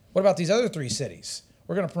 What about these other 3 cities?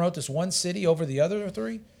 We're going to promote this one city over the other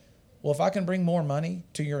 3? Well, if I can bring more money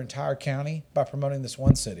to your entire county by promoting this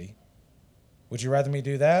one city, would you rather me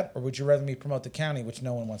do that, or would you rather me promote the county, which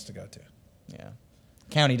no one wants to go to? Yeah.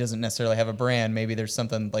 County doesn't necessarily have a brand. Maybe there's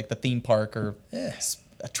something like the theme park or a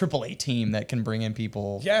AAA team that can bring in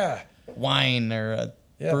people. Yeah. Wine or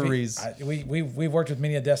breweries. We've worked with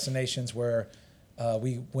many destinations where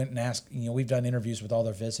we went and asked, we've done interviews with all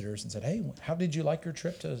their visitors and said, hey, how did you like your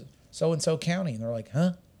trip to so-and-so county? And they're like,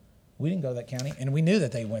 huh? We didn't go to that county. And we knew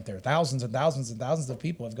that they went there. Thousands and thousands and thousands of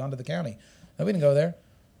people have gone to the county. No, we didn't go there.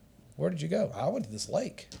 Where did you go? I went to this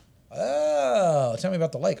lake. Oh, tell me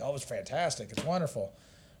about the lake. Oh, it was fantastic. It's wonderful,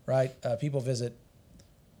 right? People visit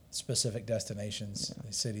specific destinations,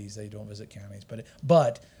 cities. They don't visit counties.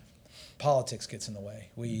 But politics gets in the way.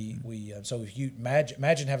 So if you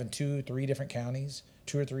imagine having 2-3 different counties,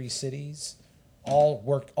 2 or 3 cities, all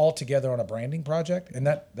worked all together on a branding project, and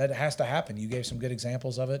that has to happen. You gave some good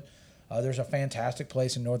examples of it. There's a fantastic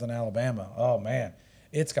place in northern Alabama. Oh man,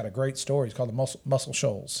 it's got a great story. It's called the Muscle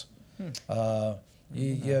Shoals.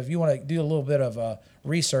 If you want to do a little bit of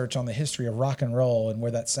research on the history of rock and roll and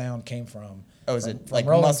where that sound came from. Oh, is it like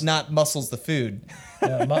not Muscles the food?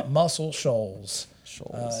 Muscle Shoals.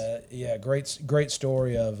 Great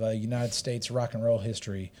story of United States rock and roll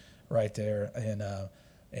history right there.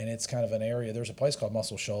 And it's kind of an area. There's a place called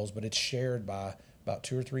Muscle Shoals, but it's shared by about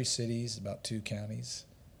 2 or 3 cities, about 2 counties.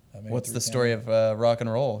 What's the story of rock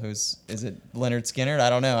and roll? Is it Leonard Skinner? I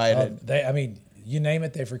don't know. You name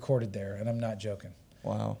it, they've recorded there, and I'm not joking.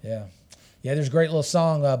 Wow. Yeah. There's a great little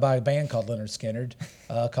song by a band called Leonard Skinner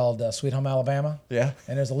called Sweet Home Alabama. Yeah.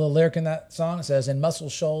 And there's a little lyric in that song that says, in Muscle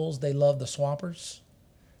Shoals, they love the Swampers.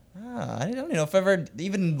 I don't know if I've ever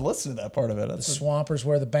even listened to that part of it. The Swampers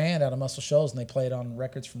were the band out of Muscle Shoals, and they played on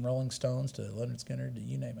records from Rolling Stones to Leonard Skinner to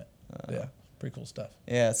you name it. Yeah. Pretty cool stuff.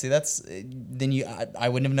 Yeah, see, I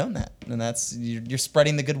wouldn't have known that, and that's you're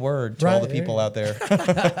spreading the good word to all the people out there.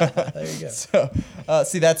 There you go. So,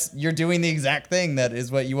 you're doing the exact thing that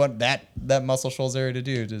is what you want that Muscle Shoals area to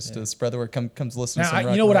do, just to spread the word. Comes listen.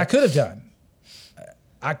 Now, you know what I could have done?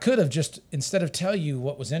 I could have just, instead of tell you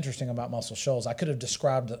what was interesting about Muscle Shoals, I could have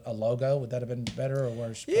described a logo. Would that have been better or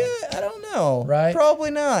worse? Yeah, I don't know. Right?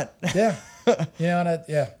 Probably not. Yeah.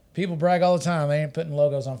 People brag all the time. They ain't putting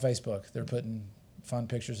logos on Facebook. They're putting fun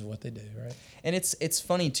pictures of what they do, right? And it's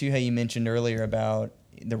funny, too, how you mentioned earlier about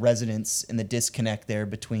the residents and the disconnect there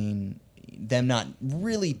between them not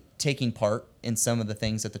really taking part in some of the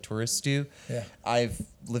things that the tourists do. Yeah. I've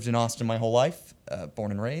lived in Austin my whole life,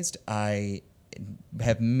 born and raised. I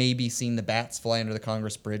have maybe seen the bats fly under the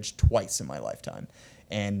Congress Bridge twice in my lifetime.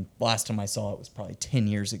 And last time I saw it was probably 10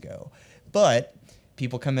 years ago. But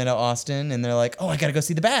people come into Austin and they're like, oh, I got to go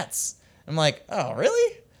see the bats. I'm like, oh,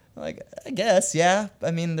 really? I'm like, I guess, yeah. I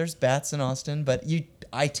mean, there's bats in Austin, but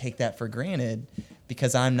I take that for granted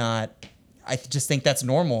because I just think that's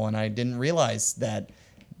normal, and I didn't realize that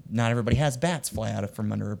not everybody has bats fly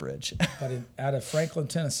from under a bridge. But out of Franklin,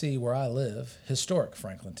 Tennessee, where I live, historic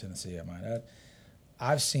Franklin, Tennessee, I might add,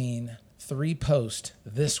 I've seen 3 posts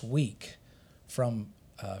this week from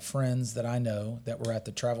friends that I know that were at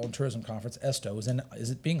the Travel and Tourism Conference. ESTO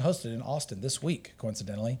is it being hosted in Austin this week,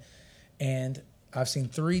 coincidentally, and I've seen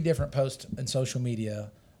 3 different posts in social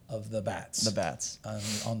media of the bats. The bats.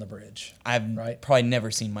 On the bridge. I've probably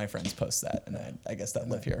never seen my friends post that, and I guess that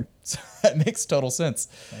live here. So that makes total sense.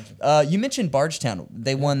 You mentioned Bardstown.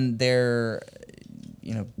 They won their,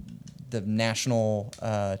 the National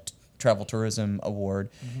Travel Tourism Award.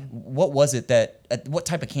 What was it what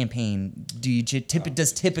type of campaign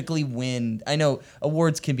does typically win? I know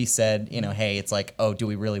awards can be said, hey, it's like, oh, do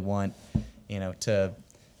we really want, to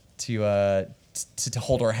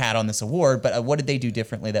hold our hat on this award, but what did they do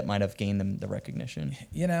differently that might have gained them the recognition?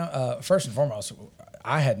 First and foremost,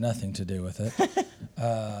 I had nothing to do with it,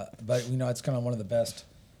 but it's kind of one of the best,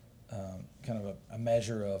 kind of a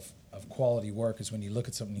measure of quality work is when you look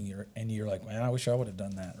at something and you're like, man, I wish I would have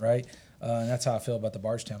done that, right? And that's how I feel about the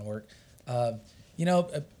Bardstown work.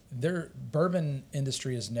 Their bourbon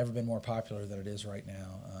industry has never been more popular than it is right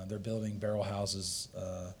now. They're building barrel houses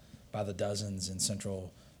by the dozens in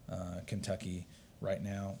central Kentucky right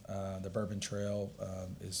now. The Bourbon Trail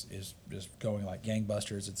is just going like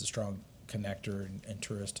gangbusters. It's a strong connector and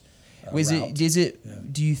tourist route.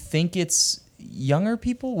 Do you think it's younger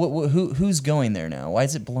people? Who's going there now? Why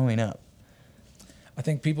is it blowing up? I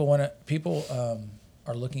think people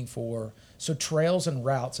are looking for, so trails and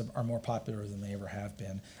routes are more popular than they ever have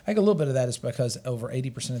been. I think a little bit of that is because over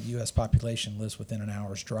 80% of the U.S. population lives within an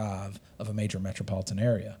hour's drive of a major metropolitan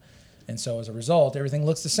area. And so as a result, everything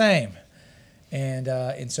looks the same.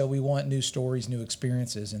 And so we want new stories, new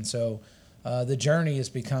experiences. And so the journey is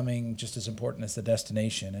becoming just as important as the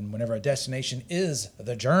destination. And whenever a destination is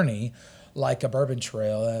the journey, like a bourbon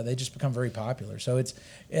trail, they just become very popular. So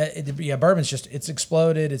bourbon's it's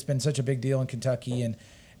exploded. It's been such a big deal in Kentucky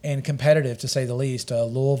and competitive, to say the least.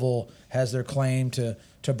 Louisville has their claim to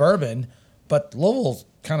bourbon, but Louisville's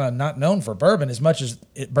kind of not known for bourbon as much as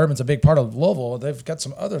bourbon's a big part of Louisville. They've got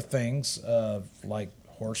some other things like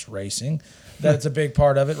horse racing that's a big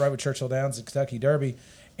part of it, right, with Churchill Downs and Kentucky Derby.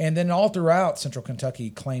 And then all throughout central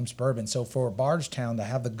Kentucky claims bourbon. So for Bardstown to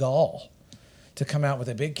have the gall to come out with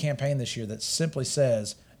a big campaign this year that simply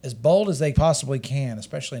says, as bold as they possibly can,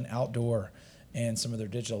 especially in outdoor and some of their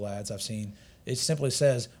digital ads I've seen, it simply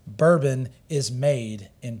says bourbon is made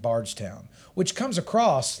in Bardstown, which comes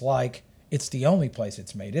across like it's the only place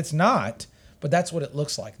it's made. It's not, but that's what it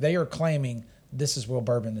looks like. They are claiming this is where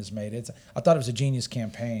bourbon is made. I thought it was a genius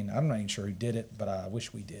campaign. I'm not even sure who did it, but I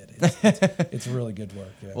wish we did. It's really good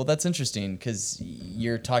work. Yeah. Well, that's interesting because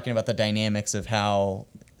you're talking about the dynamics of how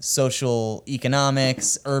social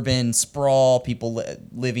economics, urban sprawl, people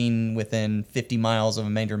living within 50 miles of a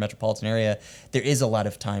major metropolitan area, there is a lot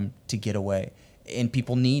of time to get away. And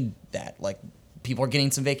people need that. Like, people are getting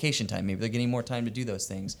some vacation time. Maybe they're getting more time to do those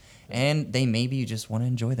things. And they maybe just want to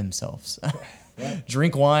enjoy themselves.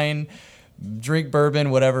 Drink wine, drink bourbon,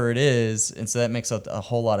 whatever it is. And so that makes a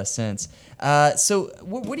whole lot of sense. So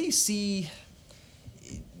what do you see,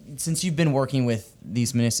 since you've been working with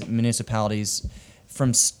these municipalities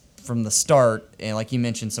from the start, and like you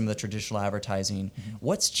mentioned, some of the traditional advertising,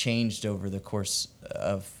 what's changed over the course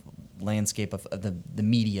of landscape of the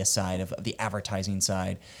media side, of the advertising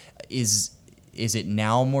side? Is it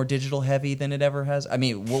now more digital heavy than it ever has? I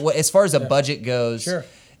mean, as far as a budget goes, sure.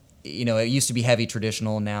 It used to be heavy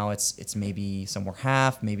traditional. Now it's maybe somewhere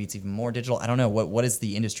half. Maybe it's even more digital. I don't know. What is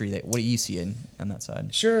the industry what do you see on that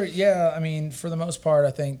side? Sure. Yeah. I mean, for the most part,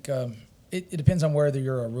 I think it depends on whether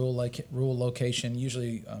you're a rural location.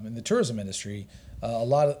 Usually, in the tourism industry,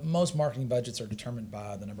 most marketing budgets are determined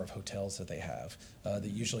by the number of hotels that they have. That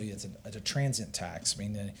usually it's a transient tax,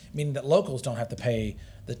 meaning that locals don't have to pay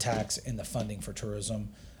the tax and the funding for tourism.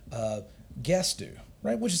 Guests do,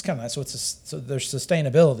 right? Which is kind of nice. So there's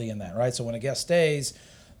sustainability in that, right? So when a guest stays,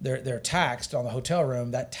 they're taxed on the hotel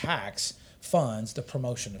room. That tax funds the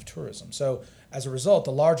promotion of tourism. So as a result,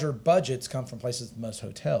 the larger budgets come from places with most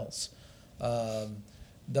hotels.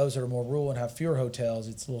 Those that are more rural and have fewer hotels,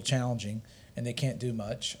 it's a little challenging, and they can't do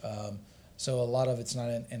much. So a lot of it's not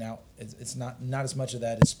it's not as much of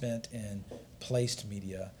that is spent in placed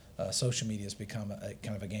media. Social media has become a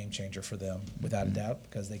kind of a game changer for them, without a doubt,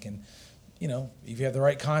 because they can if you have the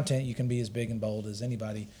right content, you can be as big and bold as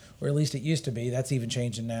anybody, or at least it used to be. That's even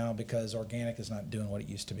changing now because organic is not doing what it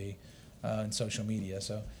used to be in social media.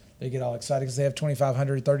 So they get all excited because they have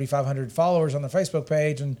 2,500, 3,500 followers on their Facebook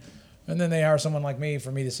page, and then they hire someone like me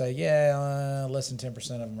for me to say, less than 10%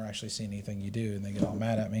 of them are actually seeing anything you do, and they get all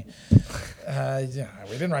mad at me.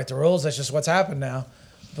 We didn't write the rules. That's just what's happened now.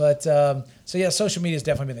 But social media has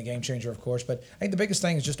definitely been the game changer, of course. But I think the biggest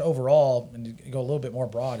thing is just overall, and to go a little bit more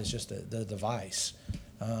broad, is just the device.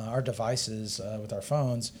 Our devices with our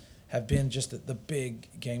phones have been just the big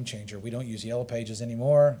game changer. We don't use Yellow Pages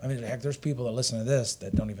anymore. I mean, heck, there's people that listen to this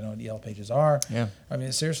that don't even know what Yellow Pages are. Yeah. I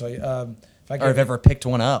mean, seriously. Or have ever picked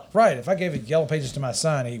one up. Right. If I gave Yellow Pages to my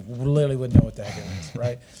son, he literally wouldn't know what the heck it is,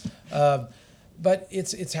 right? But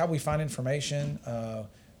it's how we find information.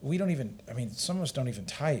 We don't even, some of us don't even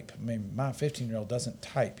type. I mean, my 15-year-old doesn't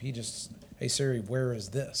type. He just, hey, Siri, where is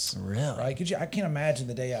this? Really? Right? I can't imagine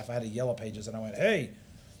the day if I had a Yellow Pages and I went, hey,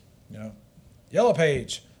 Yellow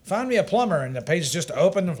Page, find me a plumber, and the page is just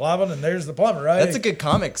open and flopping, and there's the plumber, right? That's a good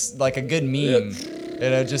comics, like a good meme.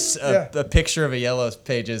 Just a picture of a Yellow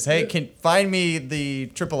Pages. Hey, can find me the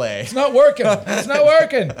AAA. It's not working. It's not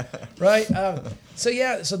working, right? So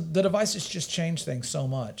the devices just change things so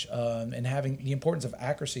much, and having the importance of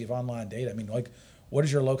accuracy of online data. I mean, like, what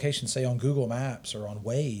does your location say on Google Maps or on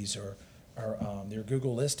Waze or your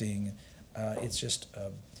Google listing? It's just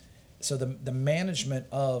so the management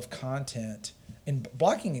of content and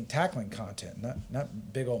blocking and tackling content,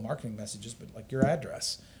 not big old marketing messages, but like your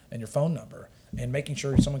address and your phone number, and making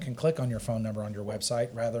sure someone can click on your phone number on your website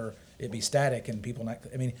rather it be static and people not.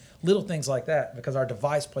 Little things like that, because our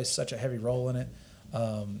device plays such a heavy role in it.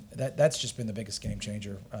 That's just been the biggest game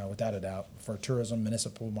changer, without a doubt, for tourism,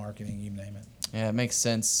 municipal marketing, you name it. Yeah, it makes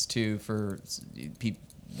sense too for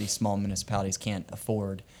these small municipalities can't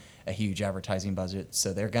afford a huge advertising budget,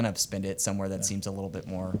 so they're gonna spend it somewhere that seems a little bit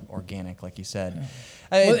more organic, like you said.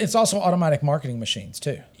 Well, it's also automatic marketing machines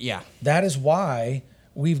too. Yeah, that is why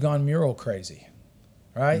we've gone mural crazy,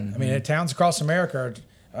 right? Mm-hmm. Towns across America are,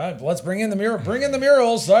 all right, let's bring in the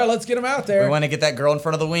murals. All right, let's get them out there. We want to get that girl in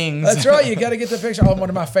front of the wings. That's right. You got to get the picture. One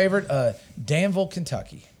of my favorite, Danville,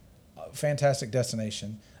 Kentucky, fantastic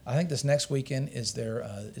destination. I think this next weekend is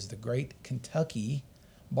the Great Kentucky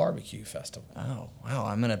Barbecue Festival. Oh, wow.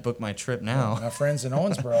 I'm going to book my trip now. My friends in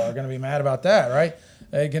Owensboro are going to be mad about that, right?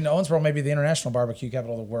 Again, Owensboro may be the international barbecue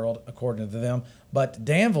capital of the world, according to them, but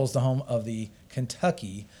Danville's the home of the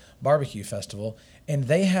Kentucky Barbecue Festival, and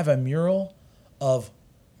they have a mural of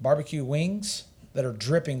barbecue wings that are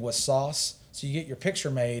dripping with sauce. So you get your picture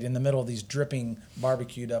made in the middle of these dripping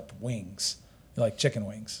barbecued up wings, like chicken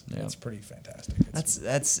wings. Yeah. That's pretty fantastic.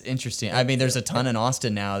 That's interesting. There's a ton in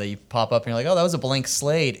Austin now that you pop up and you're like, oh, that was a blank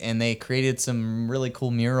slate, and they created some really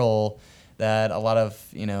cool mural that a lot of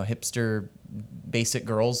hipster basic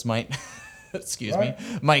girls might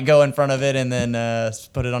might go in front of it and then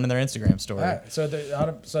put it on their Instagram story. Right.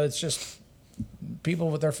 So it's just people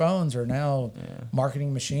with their phones are now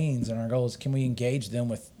marketing machines, and our goal is, can we engage them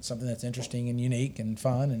with something that's interesting and unique and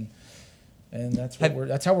fun, and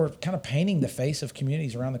that's how we're kind of painting the face of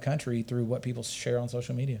communities around the country through what people share on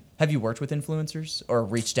social media. Have you worked with influencers or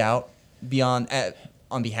reached out beyond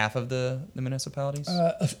on behalf of the municipalities?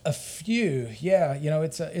 A few, yeah.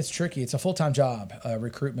 It's tricky. It's a full-time job,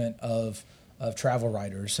 recruitment of travel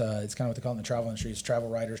writers. It's kind of what they call it in the travel industry. It's travel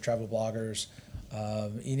writers, travel bloggers.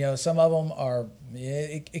 Some of them are.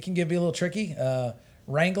 It can be a little tricky.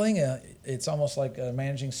 Wrangling. It's almost like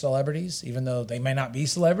managing celebrities, even though they may not be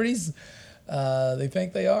celebrities. They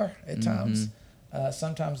think they are at times.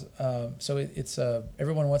 Sometimes. So it's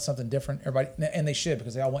everyone wants something different. Everybody, and they should,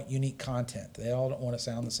 because they all want unique content. They all don't want to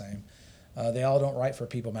sound the same. They all don't write for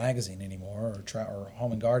People Magazine anymore, or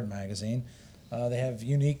Home and Garden Magazine. They have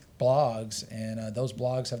unique blogs, and those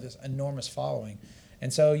blogs have this enormous following.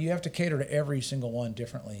 And so you have to cater to every single one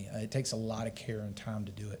differently. It takes a lot of care and time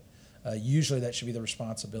to do it. Usually that should be the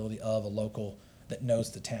responsibility of a local that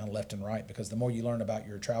knows the town left and right, because the more you learn about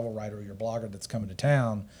your travel writer or your blogger that's coming to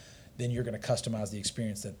town, then you're going to customize the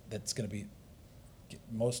experience that's going to be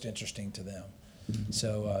most interesting to them. Mm-hmm.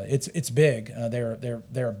 So it's big.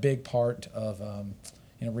 They're a big part of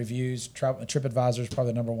reviews. TripAdvisor is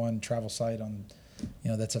probably the number one travel site on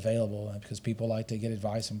that's available, because people like to get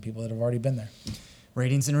advice from people that have already been there.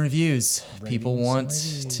 Ratings and reviews. People want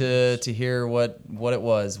to hear what it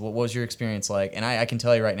was. What was your experience like? And I can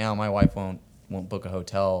tell you right now, my wife won't book a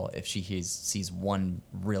hotel if she sees one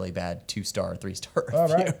really bad 2-star, 3-star review. Oh,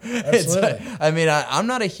 right. Absolutely. I'm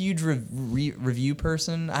not a huge review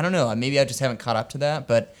person. I don't know. Maybe I just haven't caught up to that,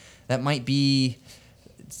 but that might be.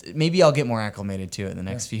 Maybe I'll get more acclimated to it in the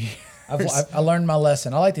next few years. I learned my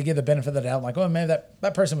lesson. I like to give the benefit of the doubt. I'm like, oh, maybe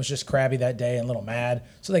that person was just crabby that day and a little mad,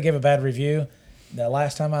 so they gave a bad review. The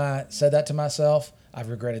last time I said that to myself, I've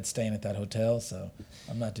regretted staying at that hotel, so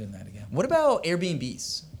I'm not doing that again. What about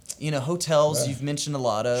Airbnbs? Hotels, you've mentioned a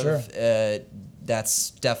lot of. Sure. That's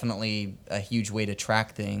definitely a huge way to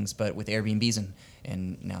track things, but with Airbnbs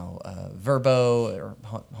and now Verbo or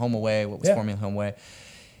HomeAway, what was formerly HomeAway,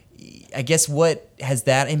 I guess what has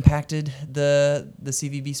that impacted the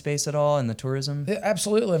CVB space at all and the tourism? Yeah,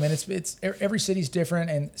 absolutely. I mean, it's every city's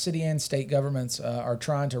different, and city and state governments are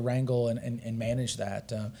trying to wrangle and manage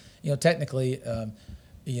that. Technically,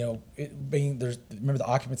 remember the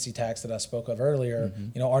occupancy tax that I spoke of earlier.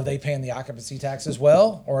 Are they paying the occupancy tax as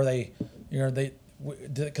well, or are they,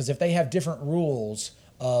 because if they have different rules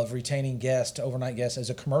of retaining guests, overnight guests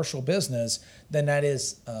as a commercial business, then that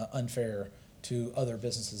is unfair to other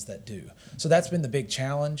businesses that do. So that's been the big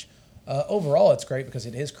challenge. Overall, it's great because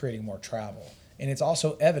it is creating more travel. And it's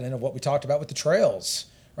also evident of what we talked about with the trails,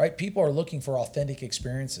 right? People are looking for authentic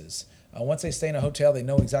experiences. Once they stay in a hotel, they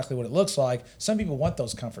know exactly what it looks like. Some people want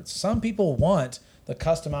those comforts. Some people want the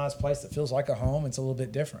customized place that feels like a home. It's a little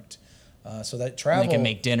bit different. So that travel... And they can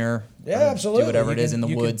make dinner. Yeah, absolutely. Do whatever it is in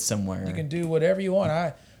the woods somewhere. You can do whatever you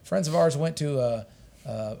want. Friends of ours went to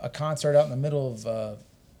a concert out in the middle of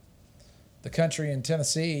the country in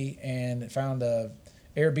Tennessee and found a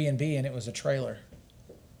Airbnb, and it was a trailer.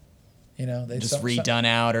 They just redone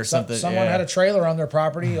out or something. Someone had a trailer on their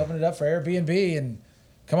property, opened it up for Airbnb, and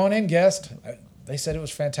come on in, guest. They said it was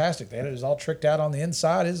fantastic. It was all tricked out on the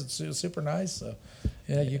inside. It was super nice. So,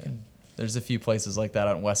 you can. There's a few places like that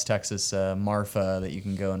out in West Texas, Marfa, that you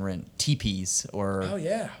can go and rent teepees or. Oh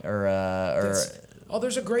yeah. Or.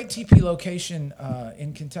 There's a great teepee location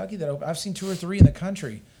in Kentucky that I've seen 2 or 3 in the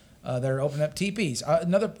country. That are opening up teepees.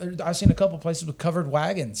 I've seen a couple places with covered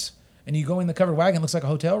wagons, and you go in the covered wagon, it looks like a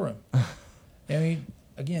hotel room.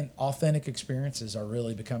 Again, authentic experiences are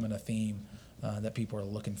really becoming a theme that people are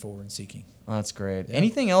looking for and seeking. Oh, that's great. Yeah.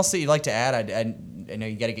 Anything else that you'd like to add? I know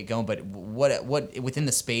you got to get going, but what within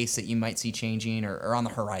the space that you might see changing or on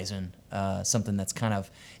the horizon, something that's kind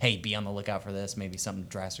of, hey, be on the lookout for this, maybe something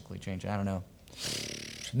drastically changing. I don't know.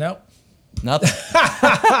 Nope. Nothing.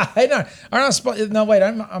 Hey, no, wait.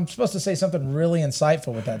 I'm supposed to say something really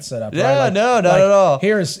insightful with that setup. Yeah, right? Not at all.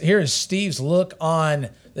 Here's Steve's look on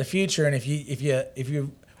the future, and if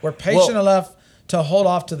you were patient enough to hold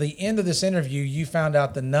off to the end of this interview, you found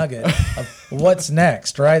out the nugget of what's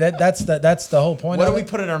next. Right? That's the whole point. What are we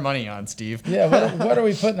putting our money on, Steve? Yeah. What are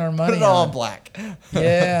we putting our money on? Put it all in black.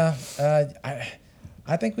 Yeah.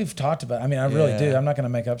 I think we've talked about. I really do. I'm not going to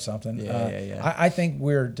make up something. Yeah. I think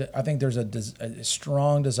there's a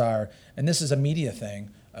strong desire, and this is a media thing.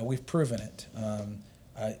 We've proven it.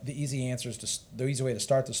 The easy way to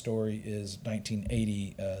start the story is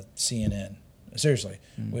 1980 CNN. Seriously,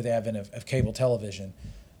 with the advent of cable television.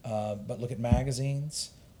 But look at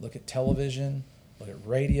magazines, look at television, look at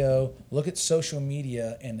radio, look at social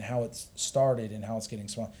media and how it's started and how it's getting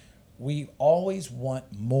small. We always want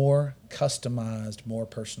more customized, more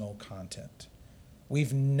personal content.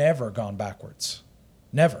 We've never gone backwards.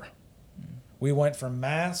 Never. We went from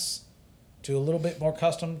mass to a little bit more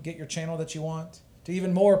custom, get your channel that you want, to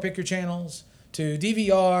even more, pick your channels, to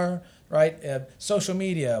DVR, right? Social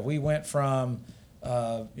media. We went from,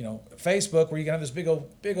 Facebook, where you can have this big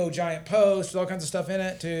old giant post with all kinds of stuff in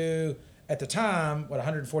it, to, at the time,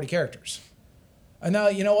 140 characters. And now,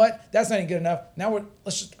 you know what? That's not even good enough. Now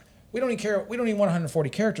we don't even care. We don't even want 140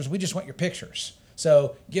 characters. We just want your pictures.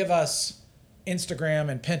 So give us Instagram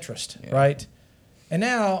and Pinterest, right? And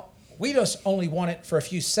now we just only want it for a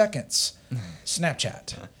few seconds.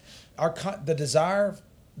 Snapchat. The desire,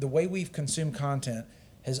 the way we've consumed content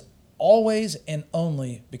has always and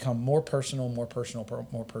only become more personal,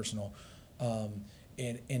 and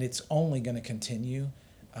it's only going to continue,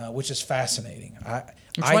 which is fascinating.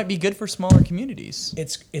 Which might be good for smaller communities.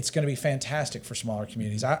 It's going to be fantastic for smaller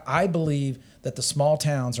communities. I believe that the small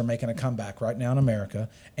towns are making a comeback right now in America,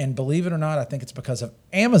 and believe it or not, I think it's because of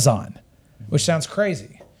Amazon, which sounds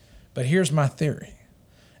crazy. But here's my theory,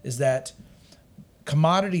 is that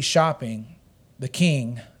commodity shopping, the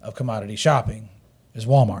king of commodity shopping, is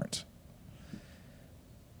Walmart.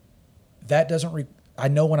 That doesn't... I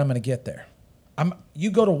know when I'm going to get there.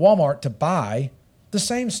 You go to Walmart to buy the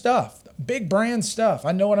same stuff, big brand stuff.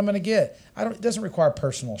 I know what I'm going to get. It doesn't require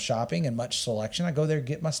personal shopping and much selection. I go there,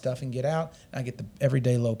 get my stuff, and get out. And I get the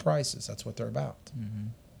everyday low prices. That's what they're about. Mm-hmm.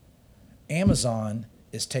 Amazon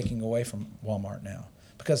is taking away from Walmart now.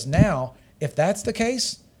 Because now, if that's the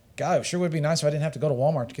case, God, it sure would be nice if I didn't have to go to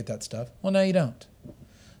Walmart to get that stuff. Well, now you don't.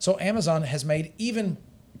 So Amazon has made even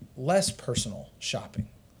less personal shopping.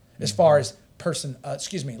 as far as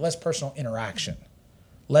less personal interaction.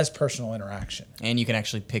 Less personal interaction. And you can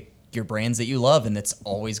actually pick your brands that you love, and it's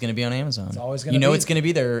always going to be on Amazon. It's always going to be. You know it's going to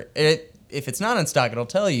be there. If it's not in stock, it'll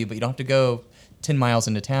tell you, but you don't have to go 10 miles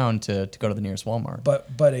into town to go to the nearest Walmart.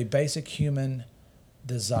 But a basic human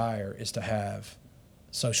desire is to have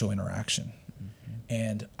social interaction.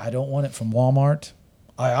 And I don't want it from Walmart.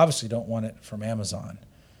 I obviously don't want it from Amazon.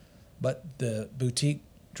 But the boutique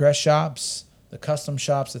dress shops, the custom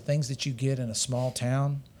shops, the things that you get in a small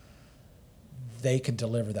town, they can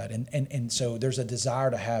deliver that. And so there's a desire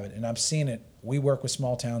to have it. And I'm seeing it. We work with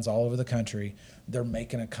small towns all over the country. They're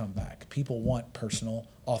making a comeback. People want personal,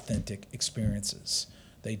 authentic experiences.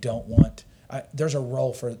 They don't want... there's a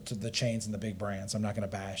role for the chains and the big brands. I'm not going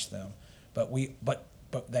to bash them. But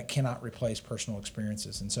that cannot replace personal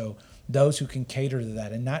experiences. And so those who can cater to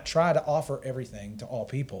that and not try to offer everything to all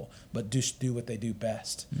people, but just do what they do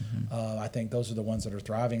best. I think those are the ones that are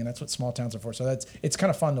thriving, and that's what small towns are for. So it's kind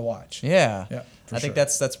of fun to watch. Yeah. I sure. think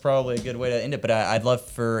that's probably a good way to end it. But I'd love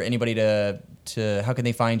for anybody to how can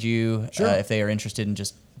they find you if they are interested in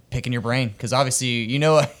just picking your brain? Because obviously, you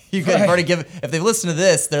could already give. If they've listened to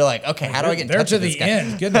this, they're like, okay, how do I get in touch with this guy? They're to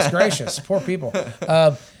the end. Goodness gracious, poor people.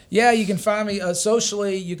 Yeah, you can find me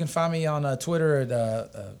socially. You can find me on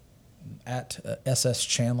Twitter at SS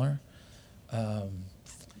Chandler, and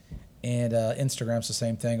Instagram's the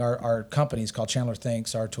same thing. Our company's called Chandler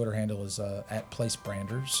Thinks. Our Twitter handle is at Place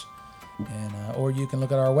Branders, and or you can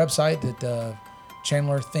look at our website at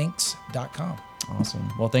chandlerthinks.com.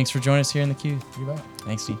 Awesome. Well, thanks for joining us here in the Q. You bet.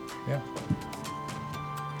 Thanks, Steve. Yeah.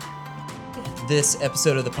 This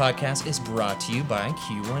episode of the podcast is brought to you by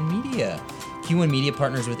Q1 Media. Q1 Media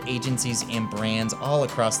partners with agencies and brands all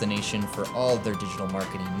across the nation for all of their digital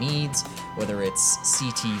marketing needs, whether it's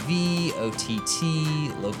CTV,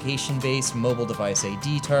 OTT, location-based mobile device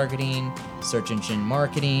AD targeting, search engine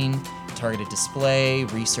marketing, targeted display,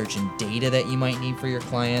 research and data that you might need for your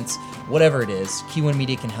clients. Whatever it is, Q1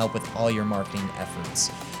 Media can help with all your marketing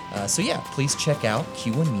efforts. Please check out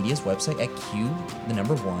Q1 Media's website at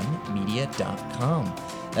q1media.com.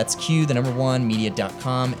 That's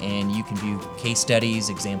q1media.com, and you can view case studies,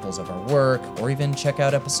 examples of our work, or even check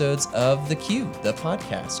out episodes of The Q, the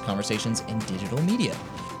podcast, Conversations in Digital Media.